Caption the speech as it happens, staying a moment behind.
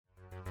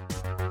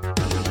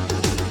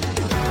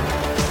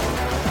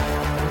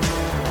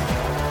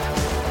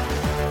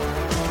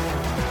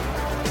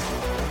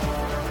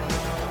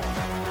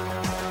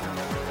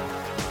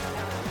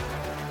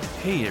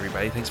Hey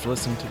everybody, thanks for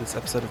listening to this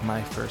episode of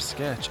My First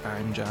Sketch.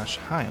 I'm Josh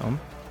Hyam.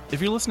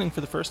 If you're listening for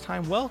the first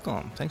time,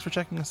 welcome. Thanks for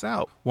checking us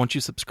out. Won't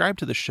you subscribe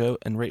to the show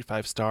and rate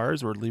 5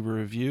 stars or leave a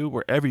review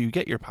wherever you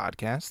get your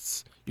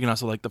podcasts? You can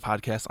also like the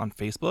podcast on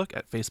Facebook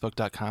at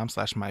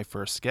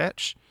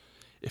facebook.com/myfirstsketch.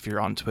 If you're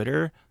on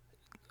Twitter,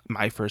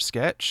 My First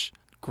Sketch.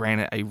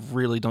 Granted, I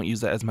really don't use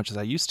that as much as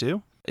I used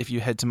to. If you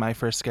head to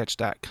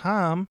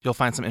myfirstsketch.com, you'll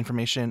find some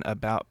information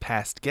about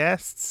past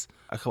guests,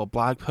 a couple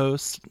blog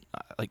posts,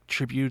 like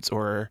tributes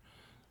or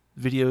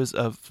videos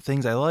of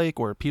things I like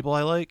or people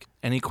I like.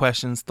 Any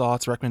questions,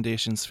 thoughts,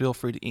 recommendations, feel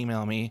free to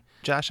email me,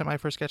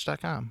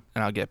 josh@myfirstsketch.com,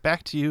 and I'll get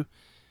back to you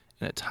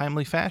in a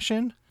timely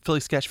fashion. Philly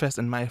Sketchfest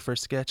and My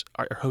First Sketch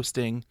are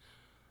hosting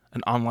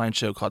an online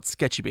show called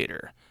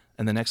Sketchubator,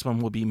 and the next one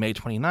will be May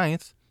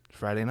 29th,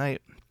 Friday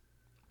night.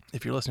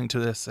 If you're listening to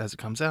this as it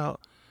comes out,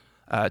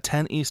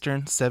 10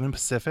 Eastern, 7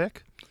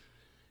 Pacific.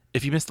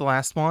 If you missed the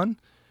last one,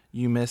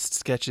 you missed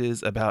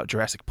sketches about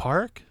Jurassic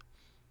Park,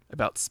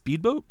 about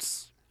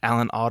speedboats,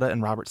 Alan Alda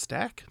and Robert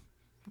Stack,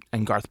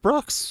 and Garth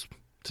Brooks,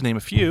 to name a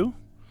few.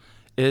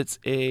 It's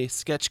a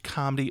sketch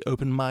comedy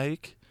open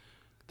mic.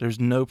 There's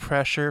no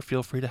pressure.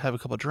 Feel free to have a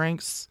couple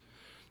drinks.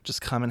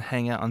 Just come and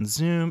hang out on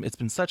Zoom. It's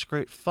been such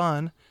great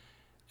fun,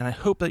 and I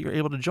hope that you're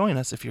able to join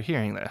us if you're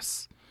hearing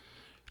this.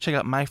 Check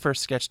out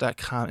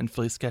myfirstsketch.com and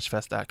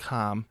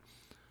phillysketchfest.com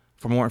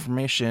for more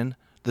information.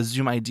 The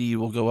Zoom ID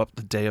will go up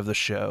the day of the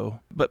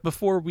show. But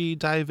before we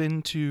dive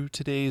into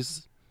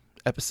today's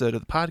episode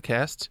of the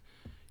podcast,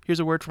 here's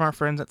a word from our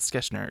friends at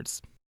Sketch Nerds.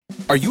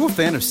 Are you a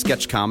fan of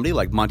sketch comedy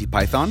like Monty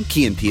Python,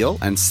 Key and Peele,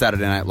 and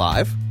Saturday Night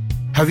Live?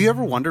 Have you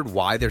ever wondered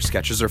why their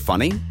sketches are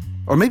funny?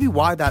 Or maybe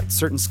why that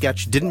certain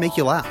sketch didn't make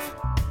you laugh?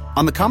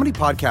 On the comedy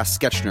podcast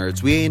Sketch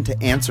Nerds, we aim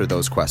to answer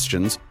those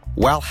questions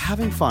while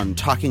having fun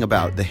talking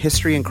about the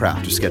history and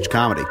craft of sketch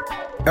comedy.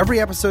 Every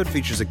episode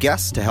features a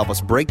guest to help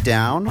us break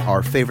down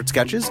our favorite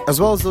sketches, as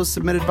well as those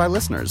submitted by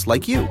listeners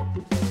like you.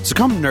 So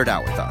come nerd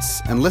out with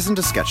us and listen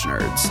to Sketch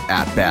Nerds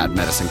at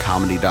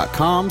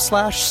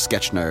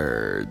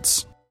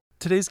badmedicinecomedy.com/sketchnerds.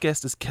 Today's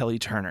guest is Kelly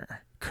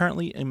Turner,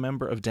 currently a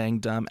member of Dang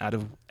Dumb out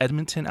of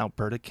Edmonton,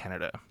 Alberta,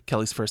 Canada.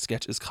 Kelly's first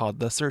sketch is called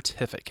The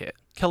Certificate.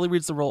 Kelly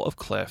reads the role of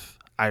Cliff.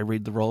 I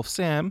read the role of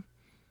Sam.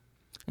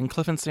 And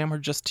Cliff and Sam are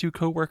just two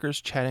co-workers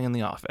chatting in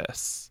the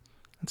office.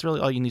 That's really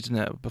all you need to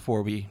know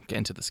before we get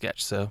into the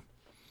sketch. So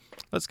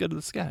let's go to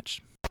the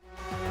sketch.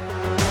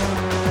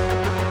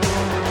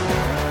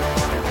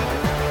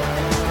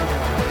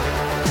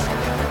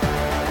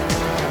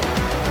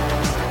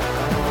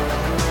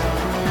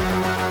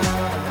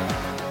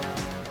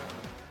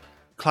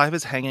 Clive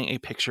is hanging a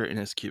picture in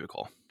his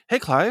cubicle. Hey,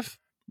 Clive,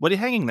 what are you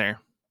hanging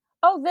there?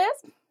 Oh,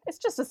 this? It's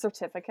just a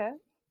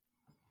certificate.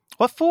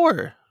 What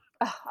for?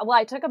 Well,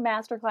 I took a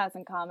master class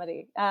in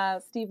comedy.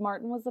 Steve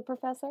Martin was the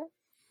professor.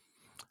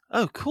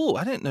 Oh, cool.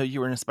 I didn't know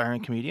you were an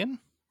aspiring comedian.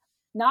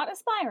 Not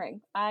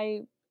aspiring.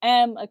 I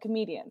am a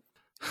comedian.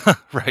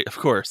 Right, of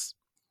course.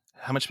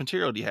 How much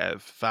material do you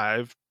have?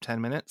 5,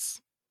 10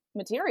 minutes?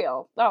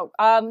 Material? Oh,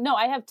 no,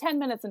 I have 10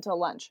 minutes until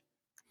lunch.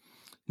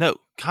 No,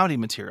 comedy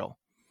material.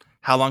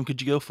 How long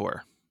could you go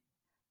for?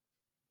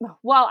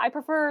 Well, I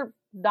prefer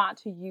not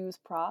to use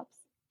props.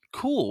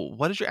 Cool.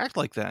 What did your act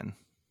like then?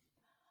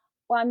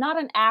 Well, I'm not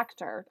an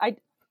actor.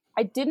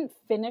 I didn't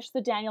finish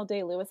the Daniel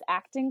Day-Lewis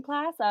acting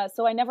class,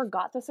 so I never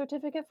got the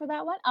certificate for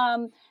that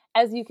one.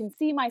 As you can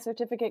see, my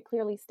certificate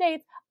clearly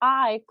states,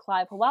 I,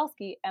 Clive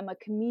Hawalski, am a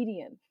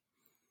comedian.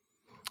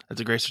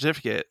 That's a great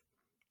certificate.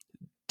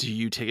 Do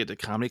you take it to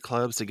comedy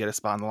clubs to get a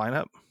spot in the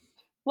lineup?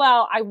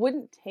 Well, I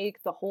wouldn't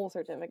take the whole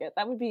certificate.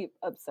 That would be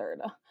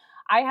absurd.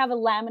 I have a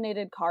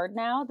laminated card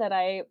now that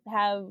I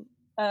have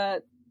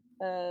that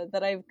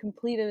I've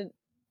completed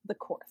the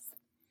course.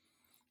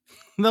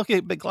 They'll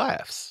get big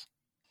laughs.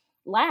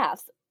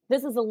 Laughs?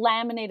 This is a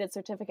laminated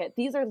certificate.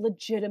 These are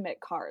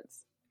legitimate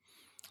cards.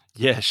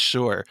 Yeah,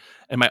 sure.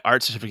 And my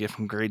art certificate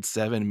from grade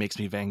 7 makes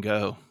me Van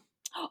Gogh.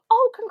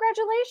 Oh,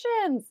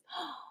 congratulations!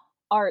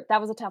 Art,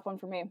 that was a tough one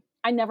for me.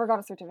 I never got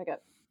a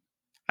certificate.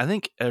 I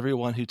think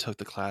everyone who took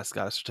the class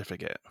got a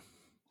certificate.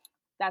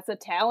 That's a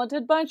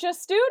talented bunch of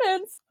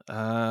students.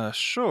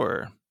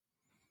 Sure.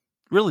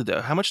 Really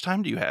though, how much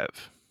time do you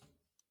have?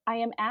 I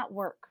am at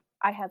work.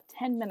 I have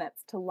 10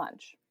 minutes to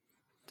lunch.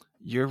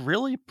 You're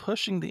really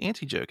pushing the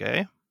anti-joke,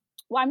 eh?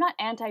 Well, I'm not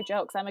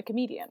anti-jokes. I'm a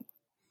comedian.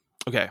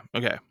 Okay.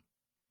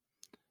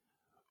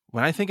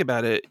 When I think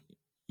about it,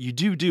 you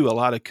do a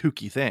lot of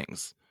kooky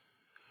things.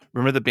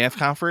 Remember the Banff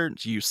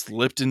conference? You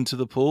slipped into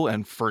the pool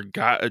and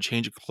forgot a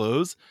change of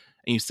clothes,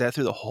 and you sat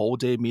through the whole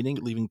day meeting,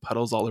 leaving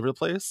puddles all over the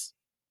place?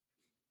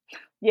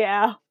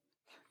 Yeah.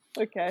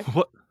 Okay.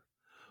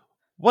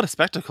 What a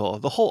spectacle.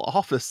 The whole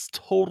office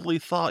totally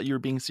thought you were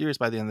being serious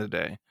by the end of the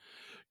day.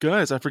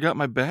 Guys, I forgot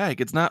my bag.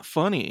 It's not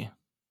funny.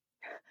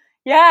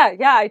 Yeah,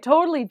 I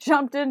totally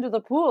jumped into the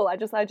pool. I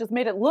just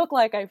made it look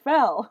like I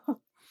fell.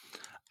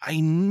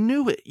 I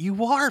knew it.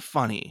 You are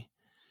funny.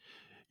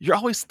 You're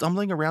always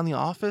stumbling around the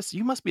office.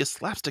 You must be a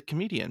slapstick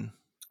comedian.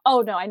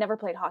 Oh, no, I never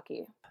played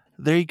hockey.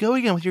 There you go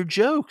again with your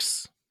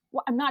jokes.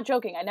 Well, I'm not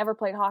joking. I never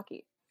played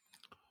hockey.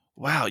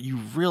 Wow, you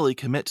really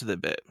commit to the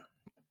bit.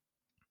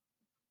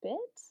 Bit?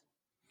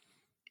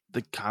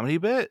 The comedy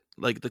bit?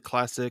 Like the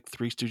classic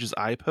Three Stooges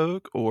eye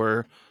poke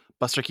or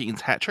Buster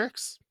Keaton's hat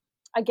tricks?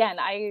 Again,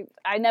 I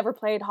never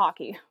played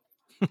hockey.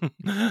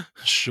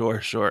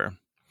 Sure.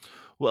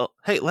 Well,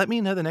 hey, let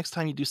me know the next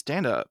time you do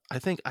stand-up. I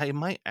think I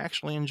might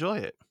actually enjoy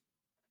it.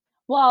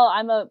 Well,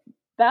 I'm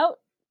about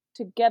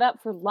to get up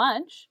for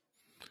lunch.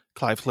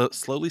 Clive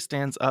slowly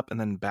stands up and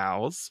then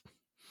bows.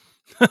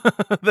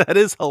 That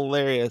is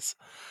hilarious.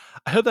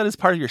 I hope that is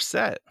part of your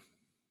set.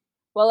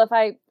 Well, if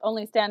I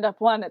only stand up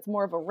one, it's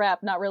more of a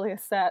rep, not really a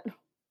set.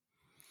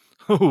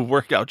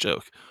 Workout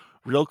joke.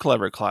 Real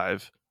clever,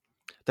 Clive.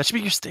 That should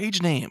be your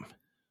stage name.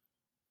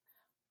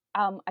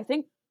 I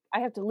think I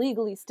have to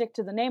legally stick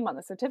to the name on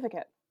the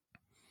certificate.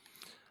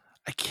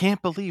 I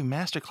can't believe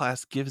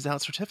Masterclass gives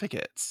out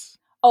certificates.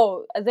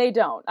 Oh, they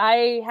don't.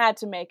 I had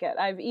to make it.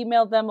 I've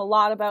emailed them a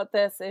lot about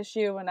this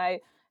issue, and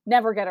I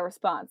never get a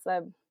response.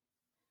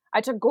 I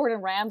took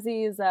Gordon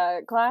Ramsay's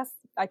class.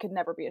 I could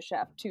never be a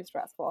chef. Too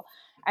stressful.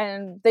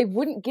 And they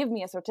wouldn't give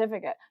me a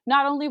certificate.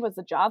 Not only was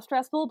the job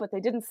stressful, but they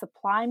didn't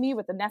supply me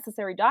with the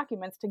necessary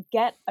documents to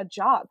get a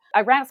job.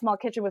 I ran a small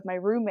kitchen with my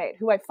roommate,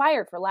 who I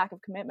fired for lack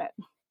of commitment.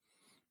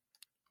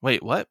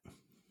 Wait, what?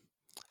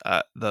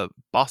 The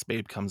boss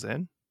babe comes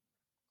in.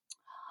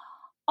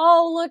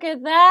 Oh, look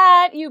at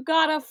that. You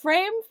got a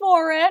frame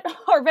for it.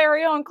 Our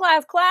very own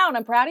class clown.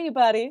 I'm proud of you,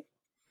 buddy.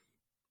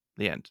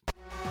 The end.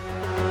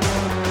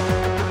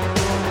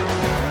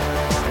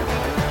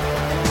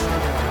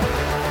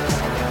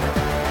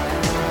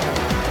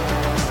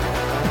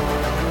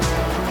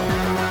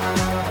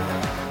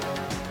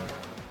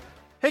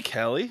 Hey,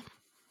 Kelly.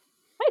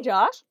 Hey,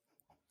 Josh.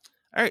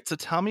 All right, so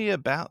tell me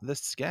about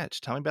this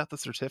sketch. Tell me about the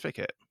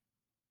certificate.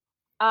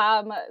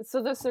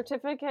 So the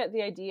certificate,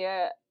 the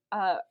idea,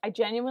 I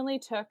genuinely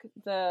took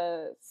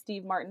the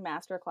Steve Martin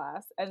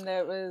masterclass, and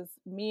it was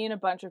me and a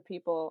bunch of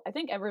people. I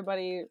think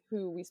everybody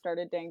who we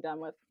started Dang Dumb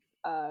with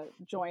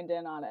joined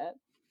in on it.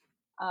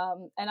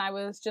 And I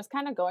was just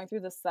kind of going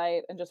through the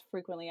site and just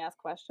frequently asked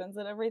questions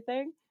and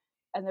everything.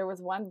 And there was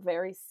one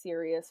very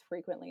serious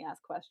frequently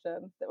asked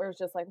question that was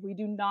just like, we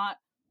do not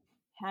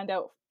hand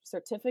out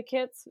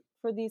certificates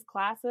for these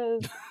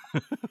classes.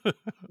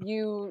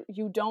 you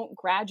don't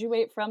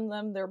graduate from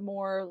them. They're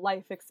more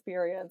life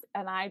experience.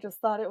 And I just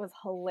thought it was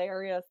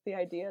hilarious, the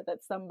idea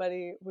that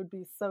somebody would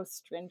be so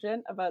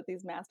stringent about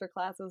these master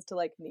classes to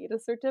like need a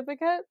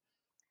certificate.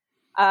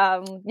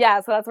 So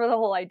that's where the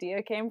whole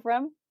idea came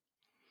from.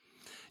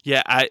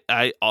 Yeah,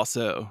 I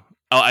also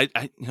I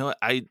you know what?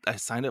 I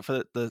signed up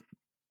for the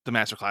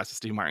masterclass with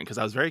Steve Martin because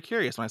I was very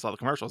curious when I saw the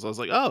commercials. I was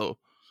like, oh,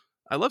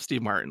 I love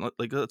Steve Martin.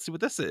 Let's see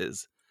what this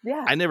is.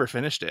 Yeah. I never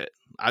finished it.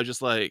 I was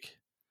just like,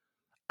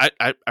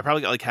 I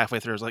probably got like halfway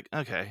through. I was like,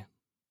 okay.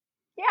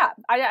 Yeah,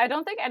 I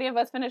don't think any of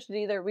us finished it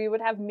either. We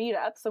would have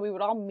meetups, so we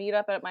would all meet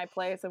up at my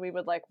place and we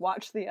would like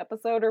watch the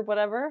episode or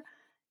whatever.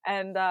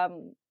 And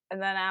then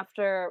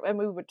after, and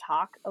we would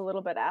talk a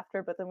little bit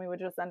after, but then we would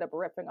just end up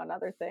ripping on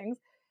other things.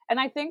 And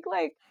I think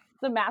like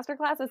the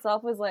masterclass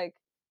itself was like,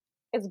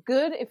 it's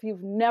good if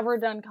you've never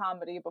done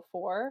comedy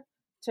before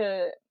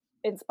to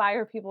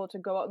inspire people to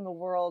go out in the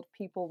world,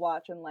 people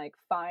watch, and like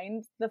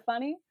find the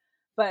funny.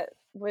 But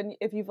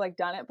if you've like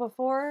done it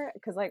before,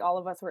 because like all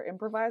of us were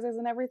improvisers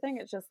and everything,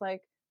 it's just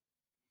like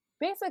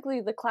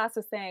basically the class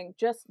is saying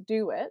just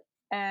do it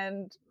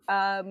and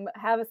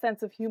have a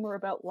sense of humor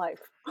about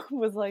life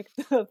was like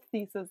the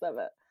thesis of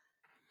it.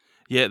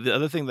 Yeah, the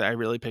other thing that I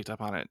really picked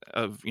up on it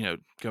of,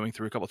 going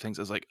through a couple things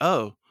is like,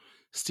 oh,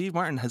 Steve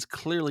Martin has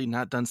clearly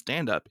not done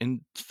stand-up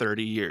in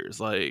 30 years.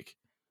 Like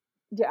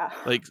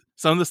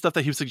some of the stuff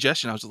that he was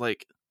suggesting, I was just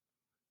like,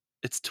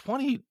 it's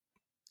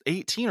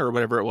 2018 or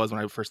whatever it was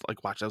when I first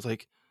like watched it. I was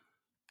like,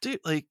 dude,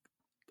 like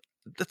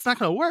that's not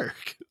gonna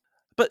work.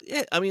 But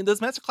yeah, I mean, those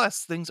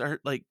masterclass things are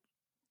like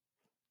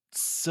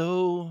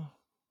so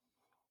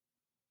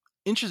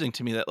interesting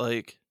to me that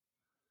like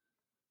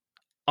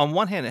on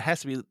one hand it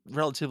has to be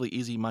relatively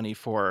easy money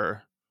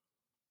for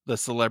the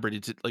celebrity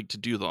to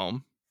do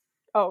them.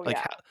 Oh, like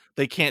yeah.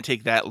 They can't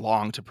take that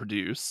long to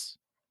produce.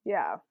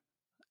 Yeah.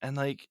 And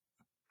like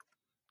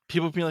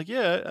people be like,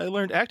 yeah, I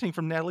learned acting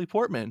from Natalie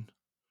Portman.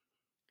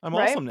 I'm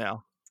awesome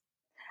now.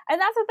 And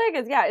that's the thing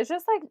is, yeah, it's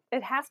just like,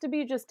 it has to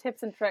be just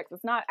tips and tricks.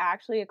 It's not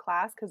actually a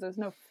class because there's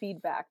no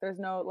feedback. There's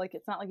no, like,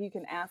 it's not like you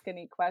can ask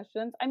any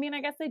questions. I mean, I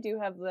guess they do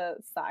have the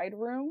side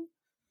room.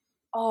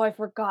 Oh, I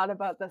forgot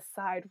about the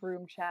side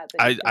room chat.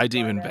 I didn't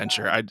even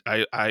venture.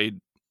 I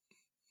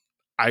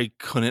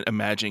couldn't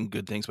imagine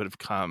good things would have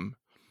come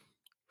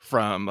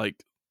from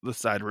like the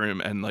side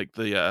room and like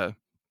the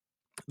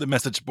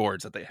message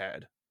boards that they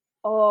had.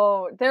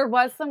 Oh, there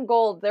was some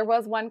gold. There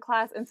was one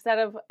class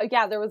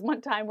there was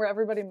one time where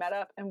everybody met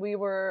up and we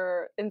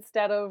were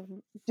instead of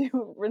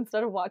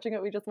watching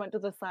it, we just went to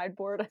the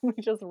sideboard and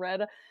we just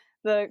read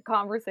the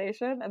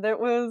conversation. And there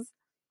was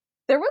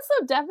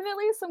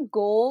definitely some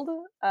gold.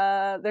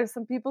 There's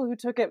some people who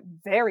took it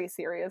very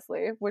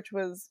seriously, which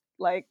was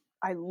like,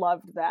 I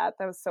loved that.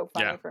 That was so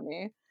funny for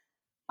me.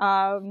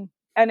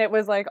 And it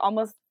was like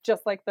almost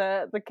just like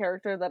the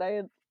character that I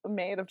had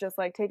made, of just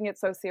like taking it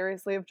so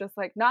seriously, of just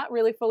like not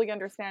really fully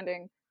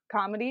understanding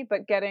comedy,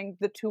 but getting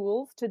the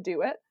tools to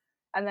do it,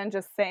 and then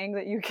just saying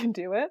that you can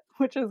do it,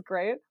 which is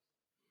great.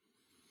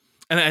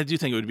 And I do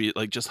think it would be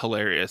like just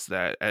hilarious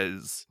that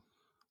as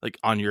like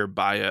on your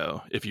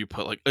bio, if you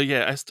put like, oh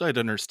yeah, I studied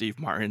under Steve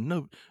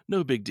Martin,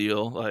 no big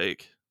deal.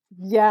 Like,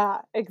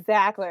 Yeah,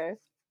 exactly.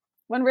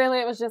 When really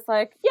it was just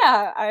like,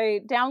 yeah,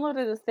 I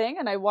downloaded a thing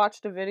and I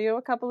watched a video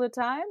a couple of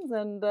times,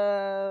 and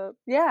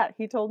yeah,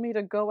 he told me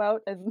to go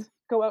out and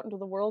go out into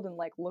the world and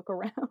like look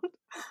around.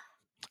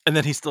 and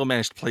then he still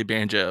managed to play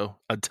banjo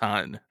a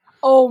ton.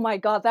 Oh my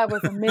god, that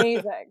was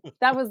amazing.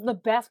 That was the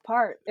best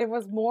part. It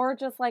was more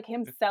just like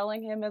him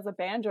selling him as a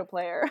banjo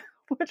player,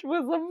 which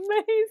was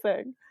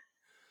amazing.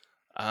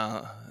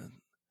 Uh,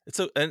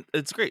 and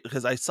it's great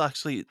because I saw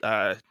actually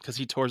because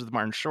he tours with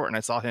Martin Short, and I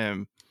saw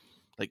him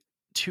like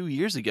 2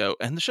 years ago,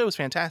 and the show was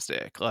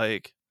fantastic.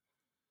 Like,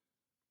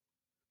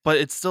 but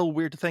it's still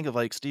weird to think of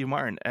like Steve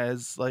Martin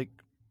as like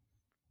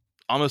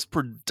almost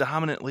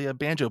predominantly a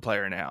banjo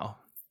player now,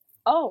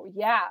 Oh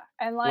yeah,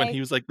 and when like, he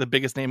was like the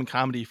biggest name in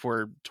comedy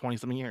for 20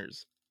 something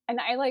years. and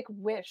I like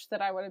wish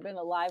that I would have been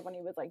alive when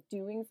he was like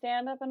doing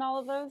stand up and all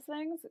of those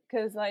things,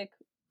 cuz like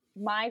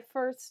my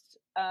first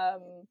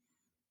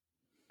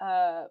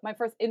my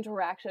first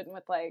interaction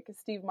with like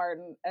Steve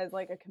Martin as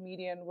like a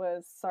comedian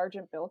was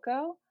Sergeant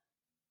Bilko.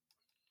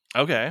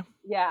 Okay.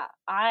 Yeah,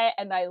 I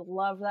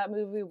love that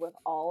movie with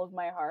all of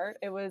my heart.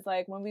 It was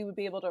like when we would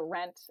be able to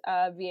rent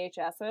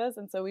VHSs,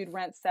 and so we'd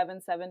rent 7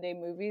 7-day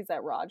movies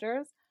at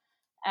Rogers,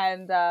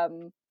 and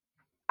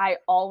I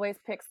always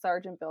picked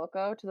Sergeant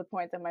Bilko, to the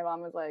point that my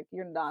mom was like,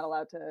 "You're not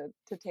allowed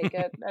to take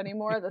it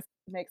anymore. This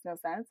makes no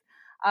sense."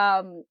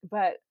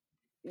 But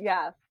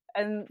yeah,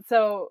 and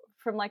so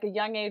from like a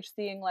young age,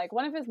 seeing like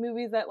one of his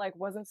movies that like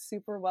wasn't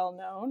super well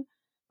known,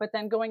 but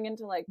then going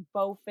into like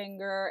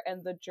Bowfinger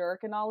and The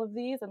Jerk and all of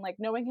these, and like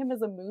knowing him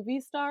as a movie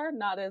star,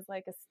 not as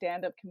like a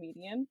stand-up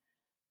comedian,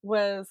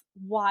 was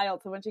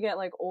wild. So once you get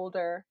like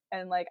older,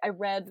 and like I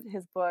read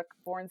his book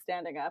Born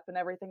Standing Up and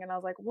everything, and I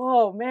was like,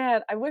 whoa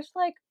man, I wish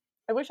I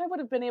would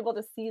have been able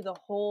to see the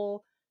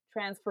whole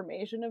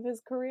transformation of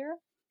his career,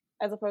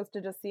 as opposed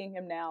to just seeing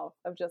him now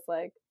of just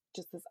like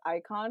just this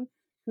icon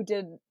who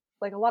did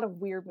like a lot of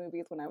weird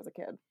movies when I was a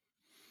kid.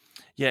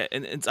 Yeah,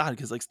 and it's odd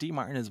because like Steve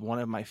Martin is one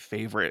of my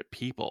favorite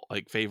people,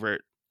 like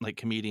favorite like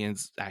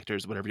comedians,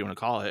 actors, whatever you want to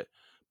call it.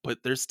 But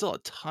there's still a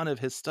ton of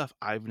his stuff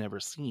I've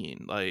never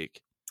seen.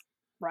 Like,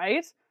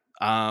 Right?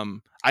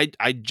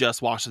 I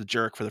just watched The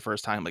Jerk for the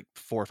first time like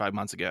 4 or 5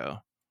 months ago,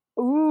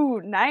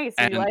 Ooh, nice.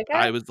 You and like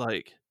I it? was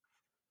like,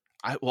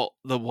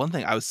 the one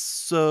thing I was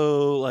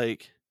so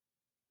like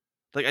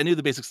I knew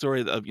the basic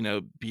story of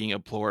being a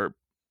poor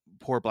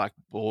black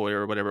boy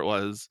or whatever it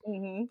was,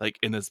 Hmm. like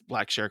in this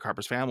black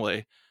sharecropper's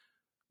family.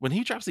 When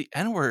he drops the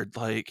N word,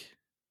 like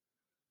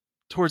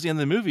towards the end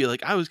of the movie,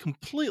 like I was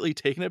completely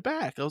taken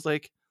aback. I was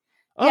like,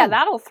 Yeah, oh,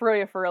 that'll throw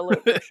you for a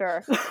loop for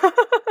sure.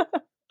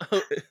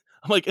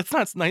 I'm like, it's not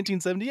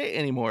 1978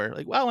 anymore.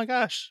 Like, wow, my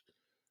gosh,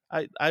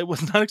 I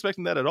was not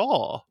expecting that at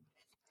all.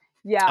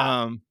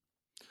 Yeah. Um,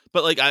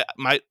 but like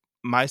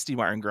my Steve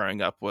Martin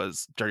growing up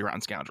was Dirty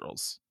Rotten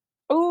Scoundrels.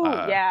 Ooh,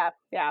 Uh, yeah,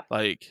 yeah.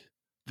 like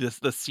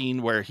the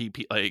scene where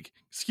like,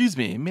 excuse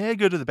me, may I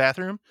go to the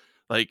bathroom?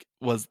 Like,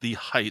 was the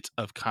height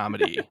of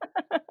comedy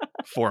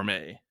for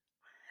me.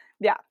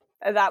 Yeah.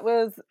 That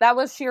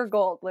was sheer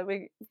gold.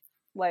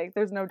 Like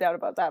there's no doubt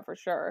about that for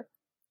sure.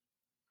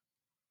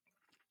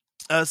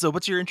 So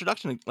what's your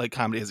introduction to like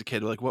comedy as a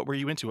kid? Like, what were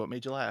you into? What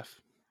made you laugh?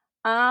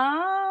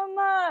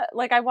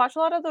 Like I watched a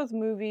lot of those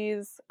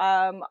movies.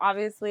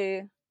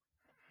 Obviously,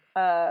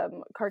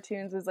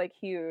 cartoons was like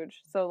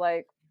huge. So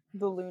like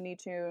the Looney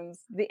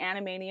Tunes, the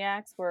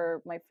Animaniacs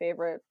were my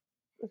favorite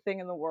thing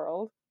in the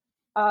world.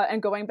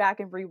 And going back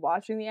and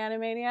rewatching the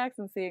Animaniacs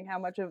and seeing how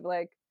much of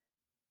like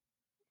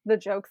the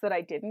jokes that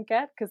I didn't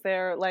get, because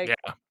they're like,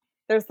 Yeah,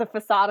 there's the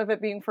facade of it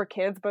being for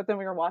kids, but then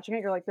when you're watching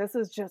it, you're like, this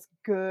is just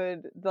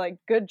good, like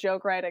good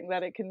joke writing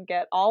that it can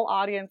get all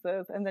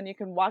audiences, and then you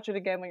can watch it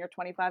again when you're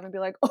 25 and be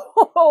like,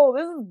 oh,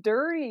 this is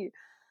dirty.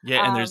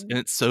 yeah, and Um,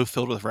 it's so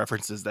filled with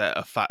references that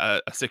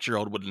a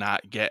 6-year-old would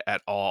not get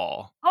at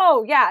all.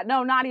 oh yeah,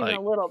 no, not even a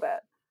Like, little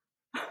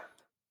bit.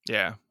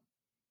 yeah,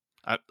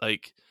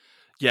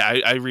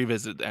 I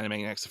revisited the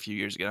Animaniacs a few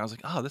years ago, and I was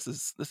like, oh, this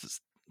is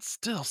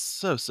still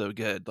so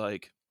good.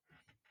 Like,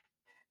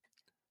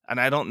 and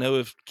I don't know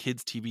if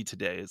kids TV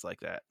today is like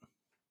that.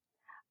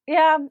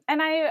 Yeah,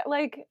 and I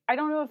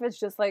don't know if it's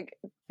just like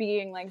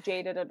being like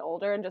jaded and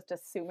older and just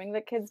assuming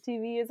that kids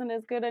TV isn't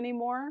as good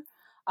anymore.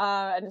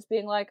 And just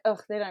being like,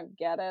 ugh, they don't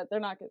get it.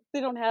 They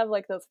don't have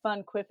like those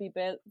fun quippy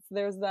bits.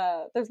 There's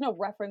no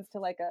reference to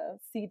like a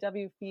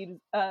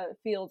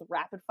Field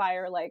rapid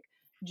fire like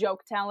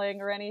joke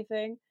telling or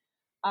anything.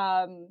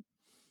 Um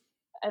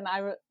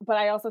but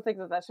I also think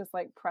that that's just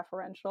like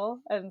preferential,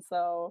 and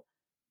so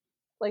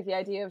like the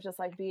idea of just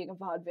like being a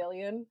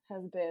vaudevillian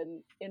has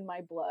been in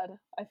my blood,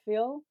 I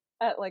feel,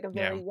 at like a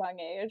Yeah, very young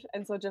age.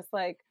 And so just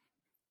like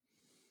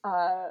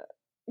uh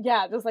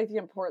Yeah, just like the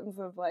importance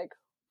of like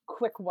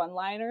quick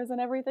one-liners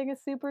and everything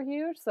is super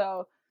huge.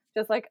 So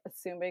just like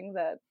assuming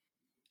that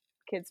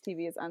kids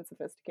TV is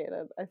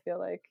unsophisticated, I feel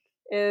like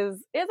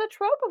is a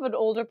trope of an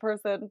older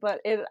person,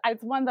 but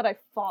it's one that I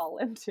fall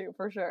into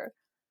for sure.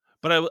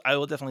 But I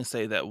will definitely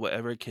say that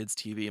whatever kids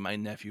TV my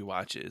nephew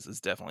watches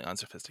is definitely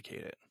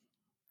unsophisticated.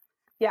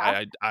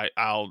 Yeah.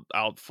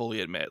 I'll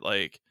fully admit,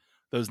 like,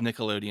 those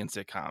Nickelodeon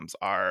sitcoms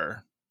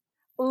are,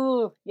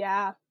 Ooh,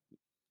 yeah.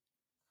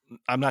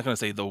 I'm not gonna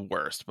say the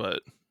worst,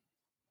 but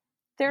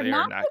They're they are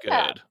not not the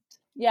best. good.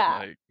 Yeah.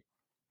 Like,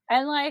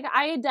 And like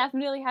I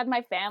definitely had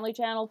my Family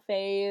Channel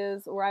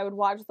phase where I would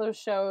watch those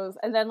shows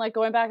and then like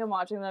going back and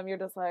watching them, you're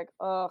just like,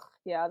 ugh,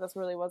 yeah, this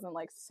really wasn't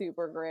like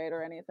super great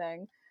or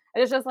anything.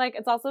 And it's just like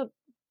it's also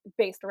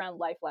based around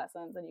life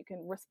lessons and you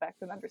can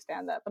respect and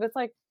understand that. But it's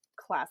like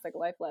classic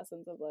life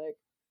lessons of like,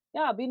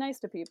 yeah, be nice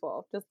to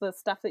people. Just the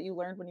stuff that you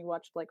learned when you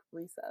watched like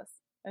Recess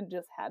and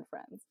just had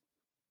friends.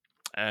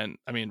 and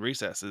I mean,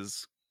 Recess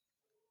is.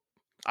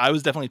 I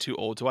was definitely too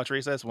old to watch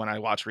Recess. When I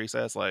watched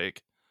Recess,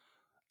 like,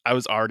 I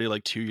was already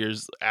like 2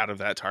 years out of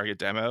that Target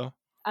demo,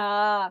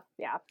 Yeah.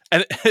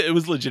 and it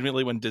was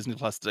legitimately when Disney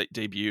Plus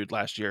debuted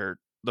last year.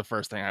 The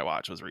first thing I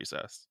watched was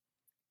Recess.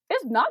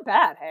 It's not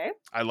bad, hey?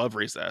 I love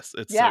Recess.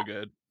 It's Yeah. so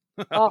good.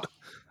 Oh,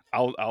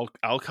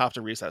 I'll cop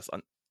to Recess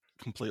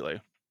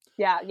completely.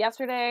 yeah,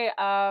 yesterday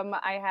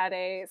I had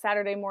a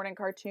Saturday morning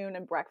cartoon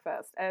and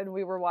breakfast and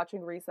we were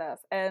watching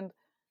Recess and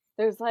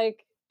there's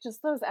like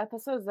just those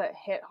episodes that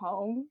hit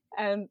home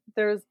and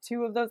there's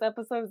two of those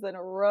episodes in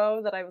a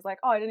row that I was like,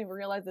 "Oh, I didn't even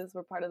realize this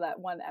were part of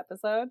that one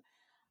episode."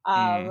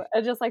 Mm.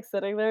 And just like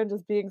sitting there and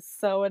just being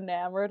so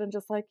enamored and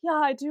just like, "Yeah,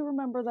 I do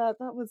remember that.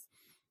 That was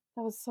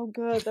so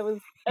good. That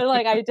was," and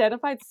like I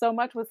identified so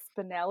much with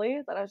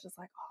Spinelli that I was just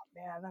like, "Oh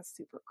man, that's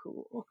super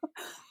cool."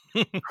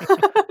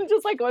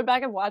 Just like going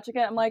back and watching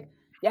it, I'm like,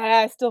 yeah,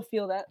 I still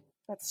feel that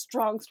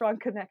strong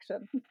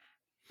connection.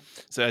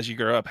 So as you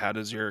grow up, how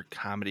does your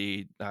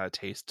comedy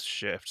taste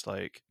shift?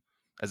 Like,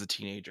 as a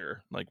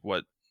teenager, like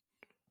what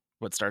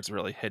starts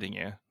really hitting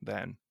you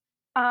then?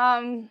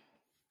 Um,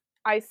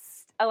 I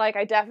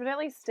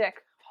definitely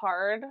stick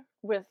hard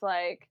with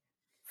like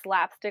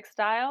slapstick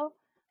style.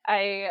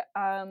 I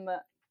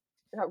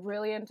got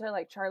really into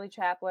like Charlie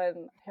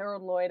Chaplin,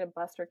 Harold Lloyd, and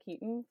Buster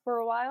Keaton for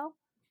a while.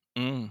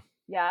 Mm.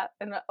 Yeah,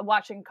 and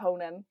watching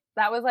Conan.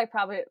 That was like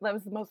probably that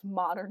was the most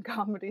modern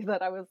comedy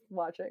that I was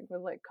watching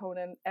was like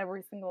Conan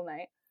every single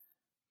night.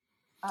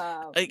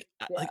 Like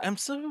Yeah. I'm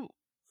so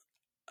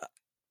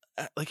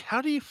like,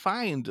 how do you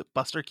find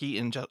Buster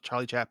Keaton,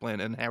 Charlie Chaplin,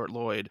 and Harold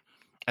Lloyd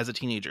as a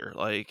teenager?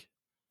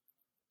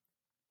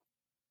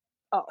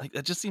 Oh, Like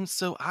that just seems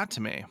so odd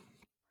to me.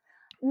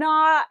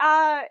 no,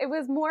 it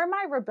was more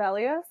my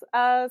rebellious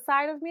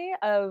side of me.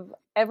 Of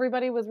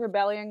everybody was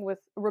rebelling with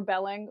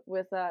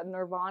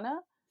Nirvana,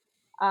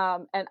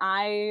 and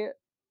I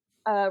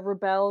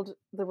rebelled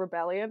the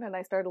rebellion, and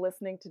I started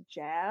listening to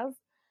jazz,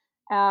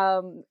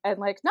 and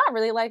like not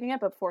really liking it,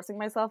 but forcing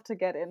myself to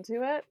get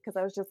into it because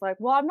I was just like,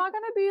 well, I'm not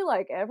gonna be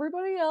like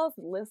everybody else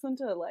and listen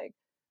to like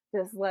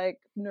this like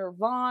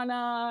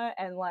Nirvana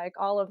and like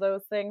all of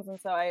those things, and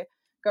so I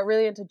got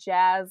really into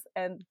jazz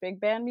and big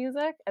band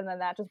music, and then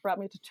that just brought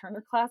me to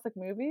Turner Classic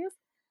Movies,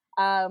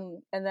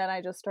 and then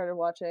I just started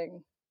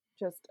watching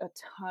just a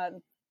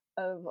ton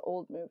of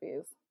old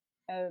movies,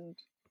 and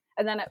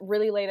and then at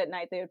really late at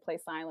night they would play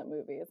silent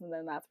movies, and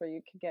then that's where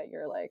you could get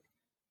your like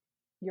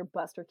your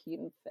Buster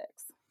Keaton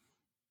fix.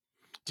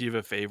 Do you have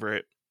a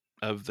favorite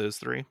of those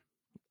three,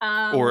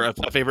 or Um,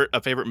 a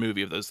favorite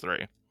movie of those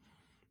three?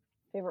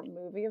 favorite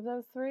movie of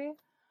those three?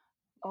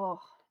 Oh,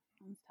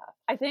 that's tough.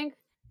 I think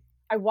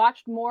I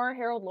watched more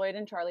Harold Lloyd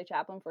and Charlie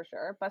Chaplin for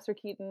sure. Buster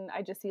Keaton,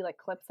 I just see like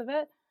clips of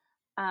it.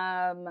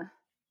 Um,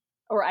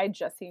 or I'd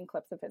just seen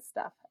clips of his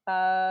stuff.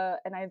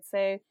 And I'd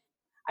say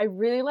I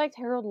really liked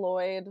Harold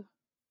Lloyd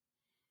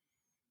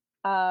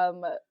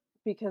um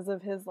because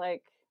of his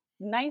like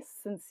nice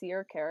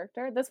sincere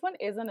character. This one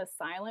isn't a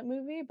silent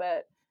movie,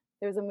 but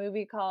there's a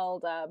movie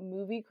called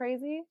Movie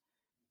Crazy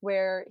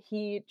where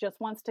he just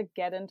wants to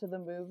get into the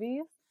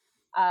movies.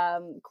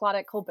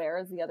 Claudette Colbert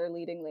is the other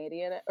leading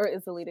lady in it, or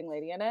is the leading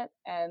lady in it,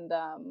 and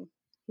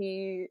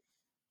he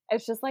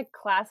it's just like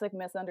classic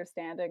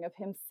misunderstanding of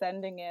him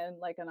sending in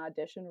like an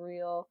audition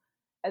reel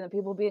and then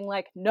people being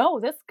like, no,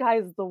 this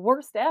guy's the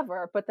worst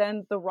ever, but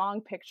then the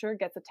wrong picture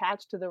gets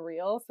attached to the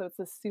reel, so it's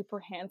a super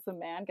handsome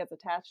man gets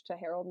attached to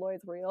Harold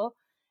Lloyd's reel,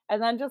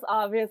 and then just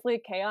obviously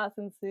chaos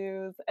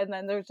ensues, and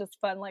then there's just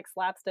fun like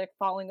slapstick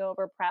falling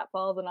over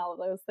pratfalls and all of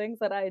those things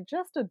that I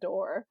just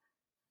adore.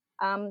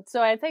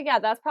 So I think yeah,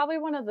 that's probably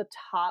one of the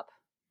top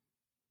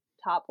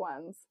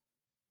ones.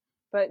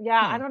 But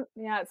yeah, I Hmm. don't.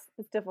 Yeah,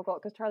 it's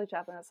difficult because Charlie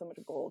Chaplin has so much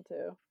gold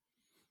too.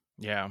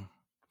 Yeah,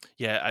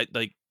 yeah. I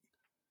like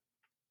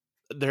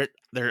there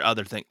are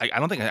other things. I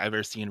don't think I've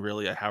ever seen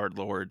really a Howard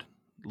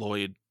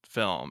Lloyd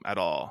film at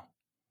all.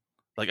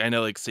 Like I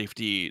know like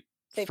Safety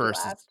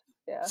Last.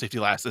 Yeah, Safety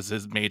Last is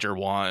his major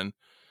one,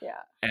 yeah,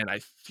 and I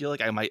feel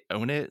like I might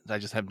own it. I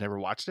just have never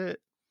watched it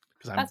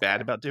because I'm that's bad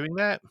fair. about doing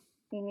that.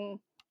 Hmm.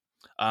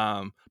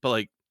 But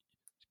like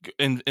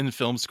in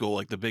film school,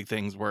 like the big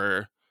things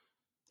were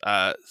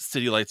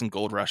City Lights and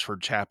Gold Rush for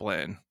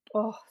Chaplin.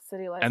 Oh,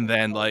 City Lights And is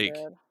then so like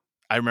good.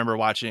 I remember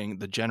watching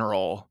The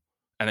General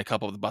and a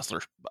couple of the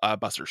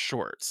Buster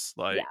shorts,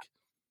 Yeah.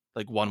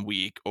 like 1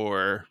 week,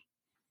 or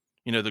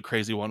the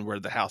crazy one where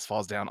the house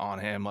falls down on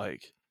him,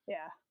 like,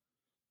 Yeah.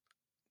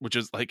 which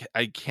is like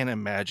I can't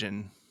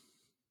imagine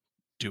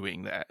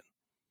doing that.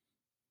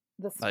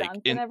 The Like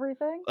stunts and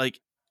everything,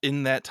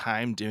 in that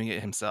time doing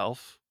it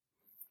himself.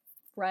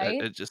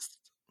 right? It's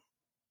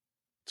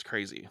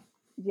crazy.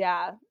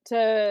 Yeah,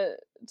 to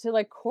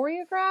like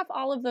choreograph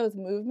all of those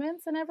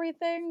movements and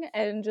everything,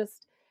 and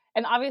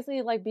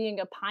obviously like being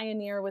a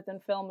pioneer within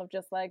film of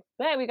just like,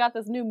 hey, we got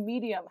this new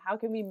medium. How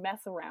can we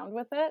mess around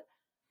with it?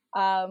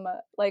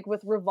 Like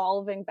with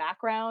revolving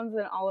backgrounds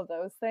and all of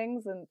those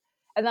things, and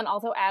then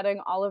also adding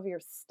all of your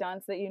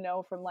stunts that you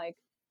know from like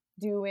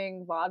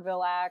doing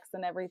vaudeville acts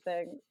and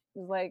everything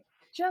is like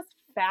just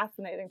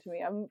fascinating to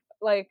me. I'm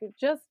like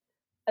just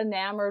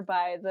enamored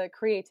by the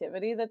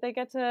creativity that they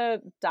get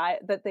to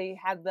that they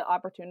had the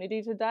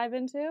opportunity to dive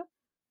into.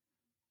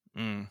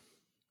 Mm.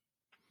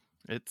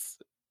 It's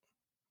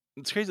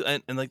crazy,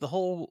 and like the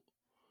whole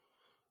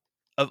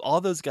of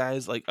all those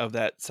guys, like of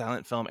that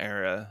silent film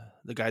era,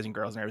 the guys and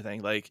girls and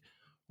everything, like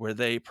where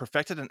they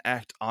perfected an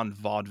act on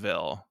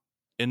vaudeville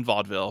in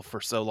vaudeville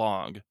for so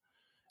long,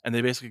 and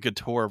they basically could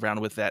tour around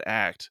with that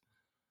act,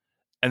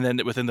 and then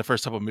within the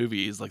first couple of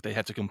movies, like they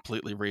have to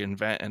completely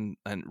reinvent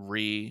and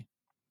redo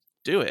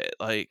it,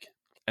 like,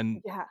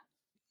 and Yeah.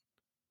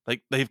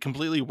 like they've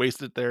completely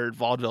wasted their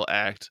vaudeville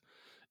act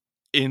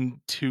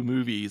in 2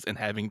 movies and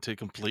having to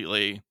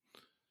completely,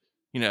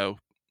 you know,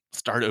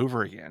 start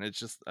over again. It's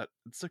just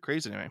it's so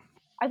crazy to me.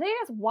 I think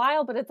it's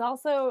wild, but it's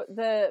also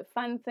the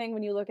fun thing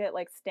when you look at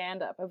like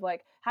stand up of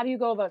like, how do you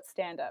go about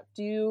stand up?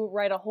 Do you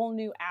write a whole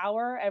new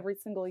hour every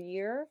single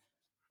year?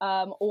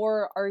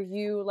 Or are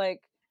you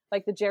like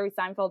the Jerry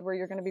Seinfeld where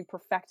you're going to be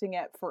perfecting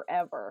it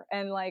forever?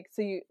 And like,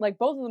 so you like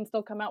both of them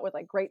still come out with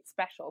like great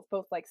specials,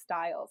 both like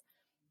styles.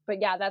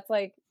 But yeah, that's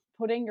like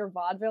putting your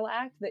vaudeville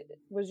act that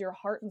was your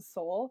heart and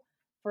soul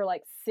for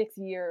like 6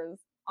 years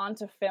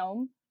onto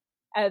film,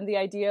 and the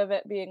idea of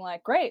it being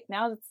like, great,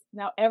 now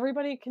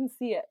everybody can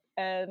see it,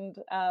 and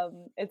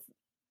it's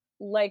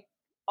like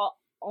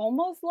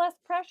almost less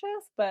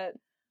precious, but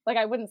like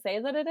I wouldn't say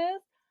that it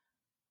is.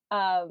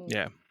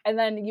 Yeah. And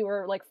then you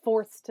were like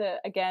forced to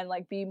again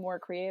like be more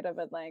creative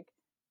and like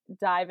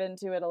dive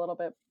into it a little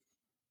bit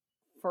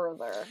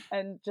further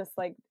and just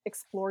like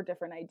explore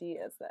different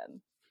ideas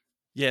then.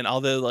 Yeah, and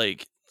although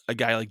like a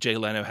guy like Jay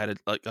Leno had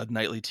a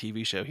nightly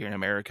TV show here in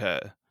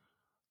America,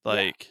 Yeah.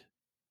 like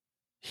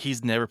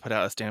he's never put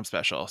out a stand-up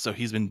special, so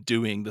he's been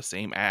doing the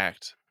same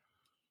act,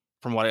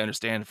 from what I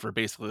understand, for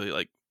basically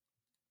like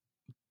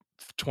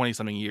 20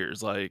 something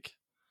years, like,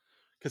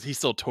 because he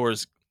still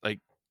tours like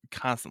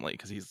constantly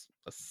because he's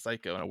a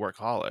psycho and a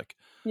workaholic.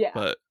 Yeah.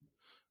 But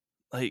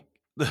like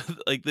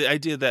like the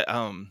idea that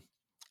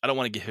I don't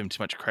want to give him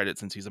too much credit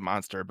since he's a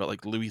monster, but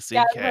like Louis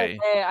Yeah, I was gonna C.K.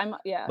 say, I'm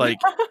yeah. like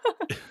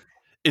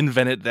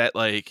invented that,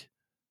 like,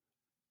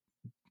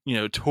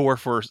 tour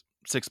for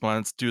 6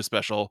 months, do a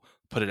special,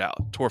 put it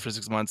out. Tour for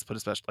 6 months, put a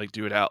special, like,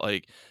 do it out.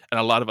 Like, and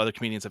a lot of other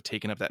comedians have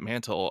taken up that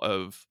mantle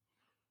of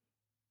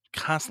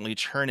constantly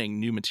churning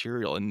new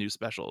material and new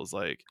specials.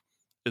 Like,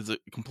 is it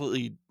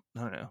completely,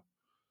 I don't know.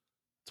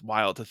 It's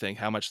wild to think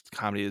how much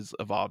comedy has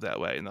evolved that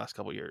way in the last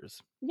couple of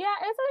years. Yeah,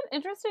 it's an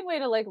interesting way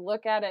to like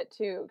look at it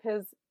too,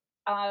 because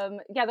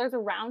yeah, there's a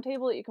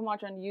roundtable that you can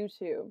watch on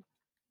YouTube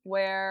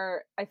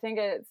where I think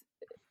it's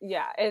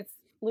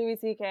Louis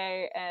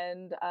C.K.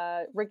 and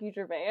Ricky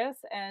Gervais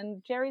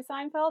and Jerry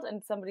Seinfeld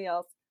and somebody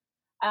else,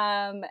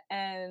 and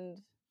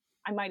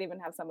I might even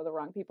have some of the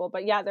wrong people,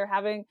 but yeah,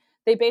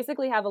 they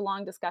basically have a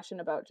long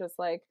discussion about just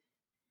like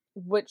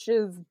which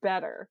is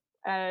better,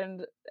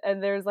 and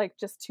there's like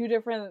just two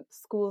different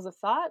schools of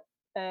thought,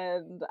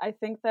 and I don't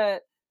think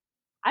that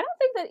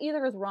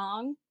either is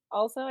wrong.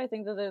 Also, I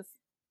think that this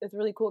is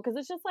really cool because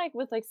it's just like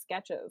with like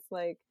sketches.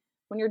 Like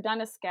when you're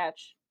done a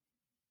sketch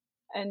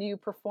and you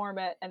perform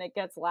it and it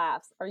gets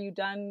laughs, are you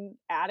done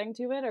adding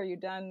to it? Are you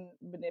done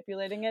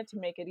manipulating it to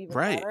make it even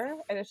Right. better?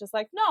 And it's just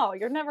like, no,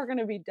 you're never going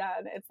to be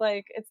done. It's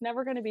like it's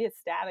never going to be a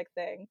static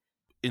thing.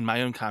 In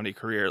my own comedy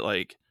career,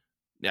 like,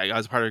 yeah, I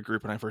was part of a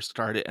group when I first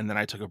started, and then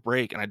I took a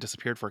break and I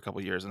disappeared for a couple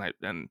of years.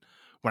 And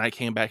when I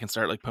came back and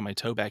started like putting my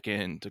toe back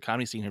into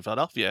comedy scene in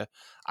Philadelphia,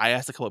 I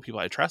asked a couple of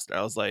people I trusted.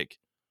 I was like,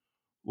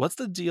 "What's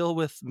the deal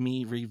with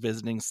me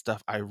revisiting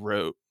stuff I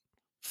wrote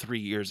 3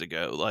 years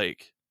ago?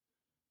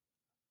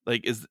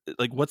 Is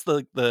like what's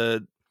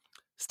the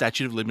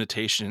statute of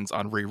limitations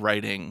on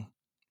rewriting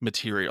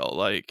material?"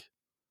 Like,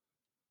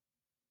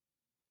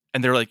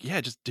 and they're like, "Yeah,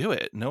 just do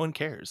it. No one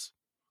cares."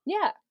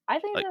 Yeah, I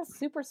think Like, that's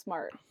super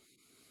smart.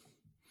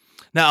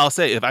 now I'll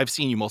say, if I've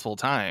seen you multiple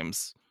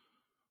times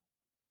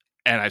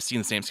and I've seen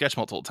the same sketch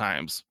multiple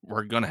times,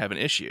 we're gonna have an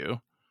issue.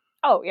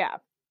 Oh yeah.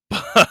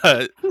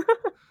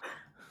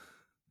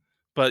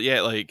 But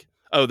yeah, like,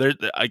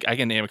 I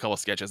can name a couple of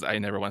sketches I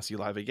never want to see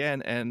live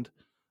again, and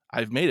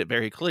I've made it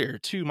very clear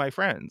to my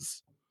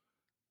friends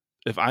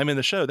if I'm in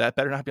the show, that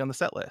better not be on the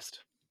set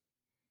list.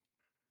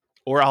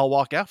 Or I'll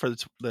walk out for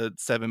the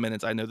 7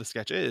 minutes I know the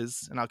sketch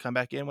is, and I'll come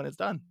back in when it's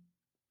done.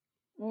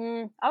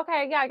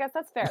 Okay, yeah, I guess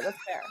that's fair. That's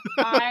fair.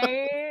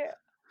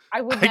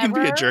 I would I can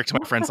be a never. jerk to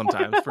my friends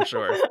sometimes, for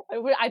sure.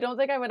 I don't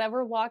think I would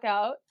ever walk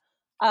out.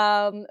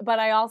 But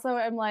I also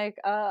am like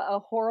a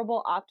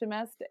horrible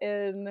optimist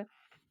in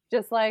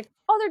just like,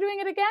 oh, they're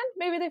doing it again.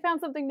 Maybe they found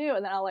something new,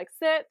 and then I'll like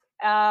sit.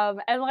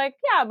 And like,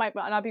 yeah, I might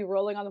not be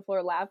rolling on the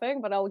floor laughing,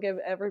 but I'll give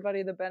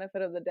everybody the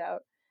benefit of the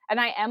doubt. And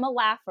I am a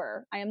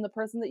laugher. I am the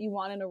person that you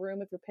want in a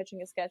room if you're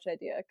pitching a sketch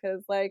idea,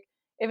 because like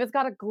if it's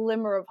got a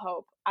glimmer of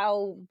hope,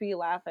 I'll be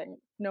laughing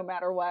no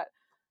matter what.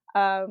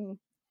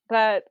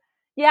 But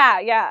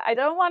yeah, I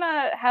don't want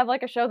to have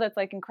like a show that's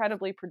like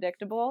incredibly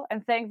predictable.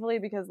 And thankfully,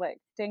 because like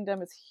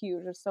Dingdom is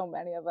huge, there's so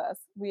many of us,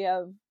 we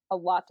have a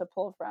lot to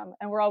pull from,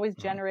 and we're always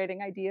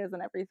generating ideas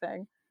and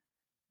everything.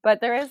 But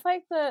there is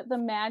like the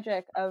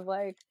magic of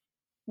like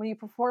when you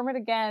perform it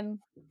again,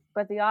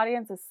 but the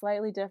audience is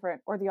slightly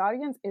different, or the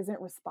audience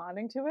isn't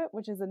responding to it,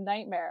 which is a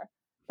nightmare.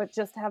 But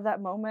just have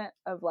that moment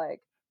of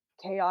like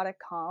chaotic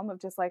calm of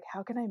just like,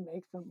 how can I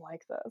make them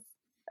like this?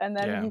 And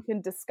then you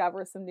can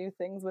discover some new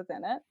things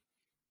within it.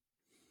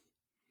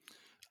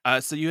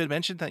 So you had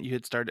mentioned that you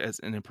had started as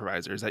an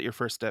improviser. Is that your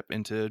first step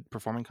into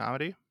performing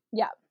comedy?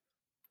 Yeah,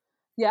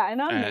 in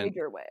a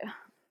major way.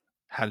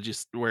 How'd you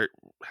start?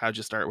 Where'd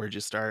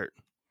you start?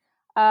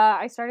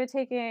 I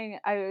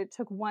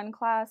took one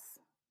class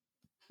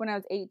when I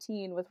was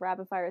 18 with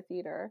Rapid Fire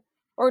Theater,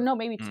 or no,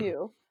 maybe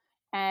two.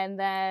 And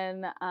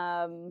then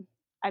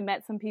I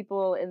met some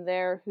people in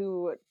there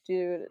who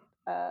did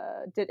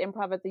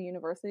improv at the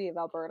University of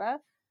Alberta.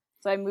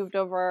 So I moved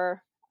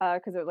over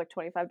because it was like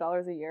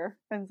 $25 a year.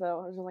 And so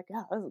I was just like,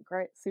 yeah, this is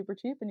great, super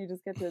cheap. And you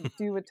just get to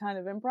do a ton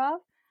of improv.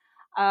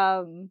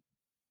 So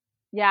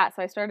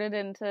I started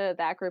into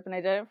that group, and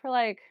I did it for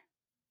like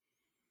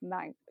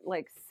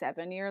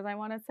 7 years, I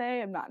want to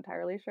say. I'm not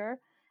entirely sure.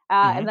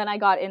 And then I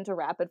got into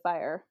Rapid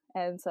Fire,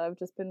 and so I've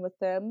just been with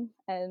them,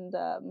 and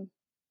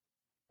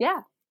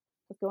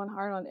was going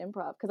hard on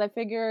improv because I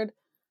figured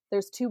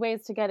there's two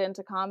ways to get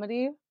into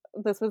comedy.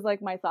 This was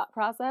like my thought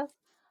process.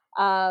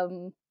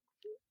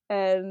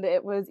 And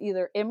it was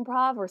either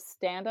improv or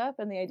stand-up,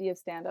 and the idea of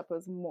stand-up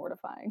was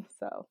mortifying.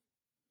 So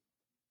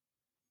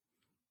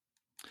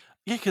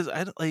yeah, because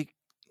I like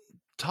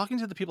talking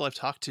to the people I've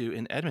talked to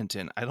in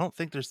Edmonton, I don't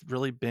think there's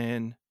really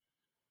been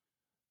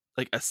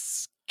like a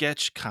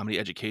sketch comedy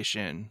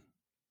education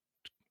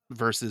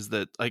versus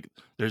the like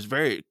there's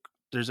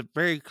a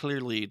very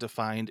clearly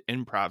defined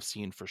improv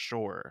scene for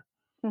sure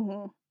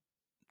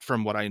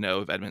from what I know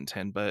of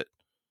Edmonton, but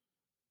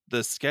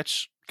the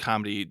sketch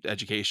comedy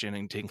education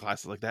and taking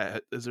classes like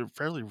that is a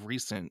fairly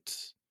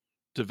recent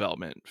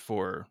development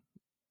for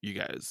you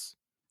guys.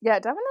 Yeah,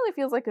 it definitely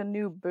feels like a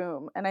new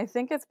boom, and I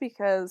think it's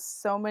because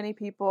so many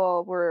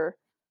people were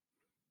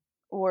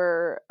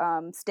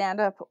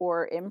stand-up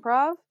or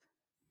improv,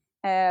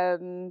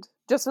 and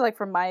just like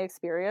from my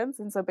experience.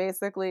 And so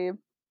basically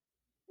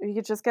you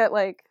could just get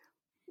like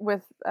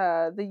with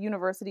the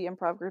university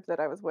improv group that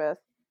I was with,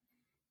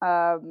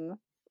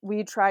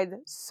 we tried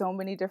so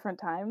many different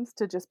times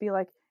to just be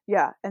like,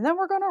 yeah, and then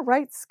we're going to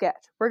write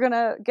sketch. We're going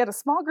to get a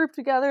small group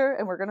together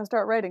and we're going to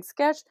start writing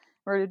sketch.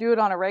 We're going to do it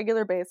on a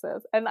regular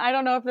basis. And I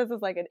don't know if this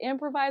is like an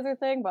improviser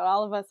thing, but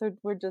all of us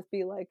would just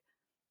be like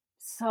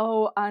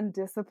so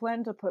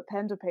undisciplined to put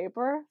pen to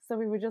paper. So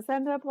we would just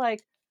end up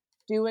like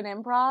doing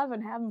improv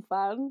and having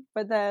fun.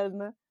 But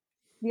then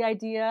the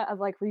idea of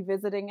like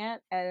revisiting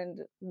it and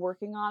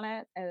working on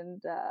it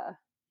and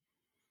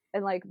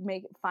like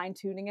fine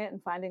tuning it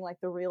and finding like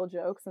the real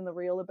jokes and the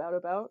real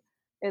about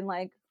in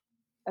like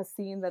a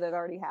scene that had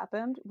already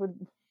happened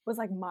was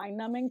like mind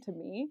numbing to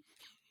me.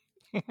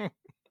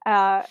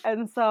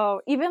 And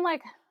so even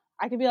like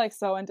I could be like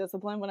so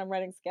undisciplined when I'm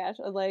writing sketch.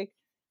 Like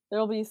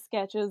there'll be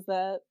sketches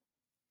that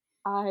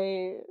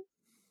I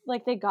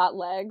like they got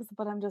legs,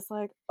 but I'm just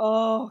like,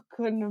 oh,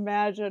 couldn't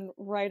imagine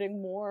writing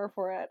more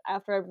for it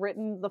after I've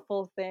written the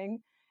full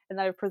thing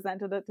and I've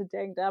presented it to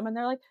Dingdom, and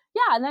they're like,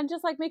 yeah, and then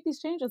just like make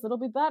these changes, it'll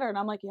be better. And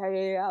I'm like,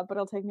 yeah, but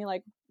it'll take me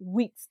like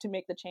weeks to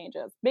make the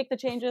changes,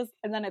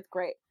 and then it's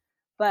great.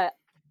 But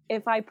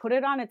if I put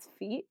it on its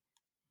feet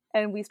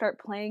and we start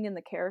playing in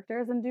the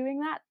characters and doing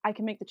that, I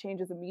can make the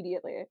changes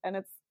immediately, and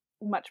it's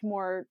much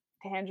more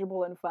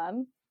tangible and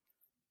fun.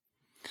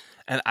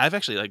 And I've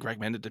actually like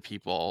recommended to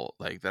people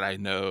like that I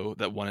know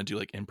that want to do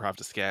like improv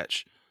to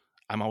sketch.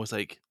 I'm always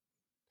like,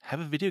 have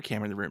a video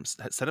camera in the room,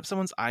 set up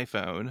someone's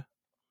iPhone,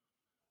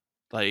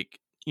 like,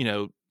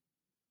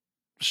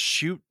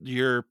 shoot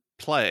your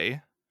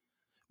play,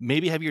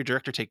 maybe have your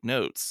director take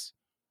notes,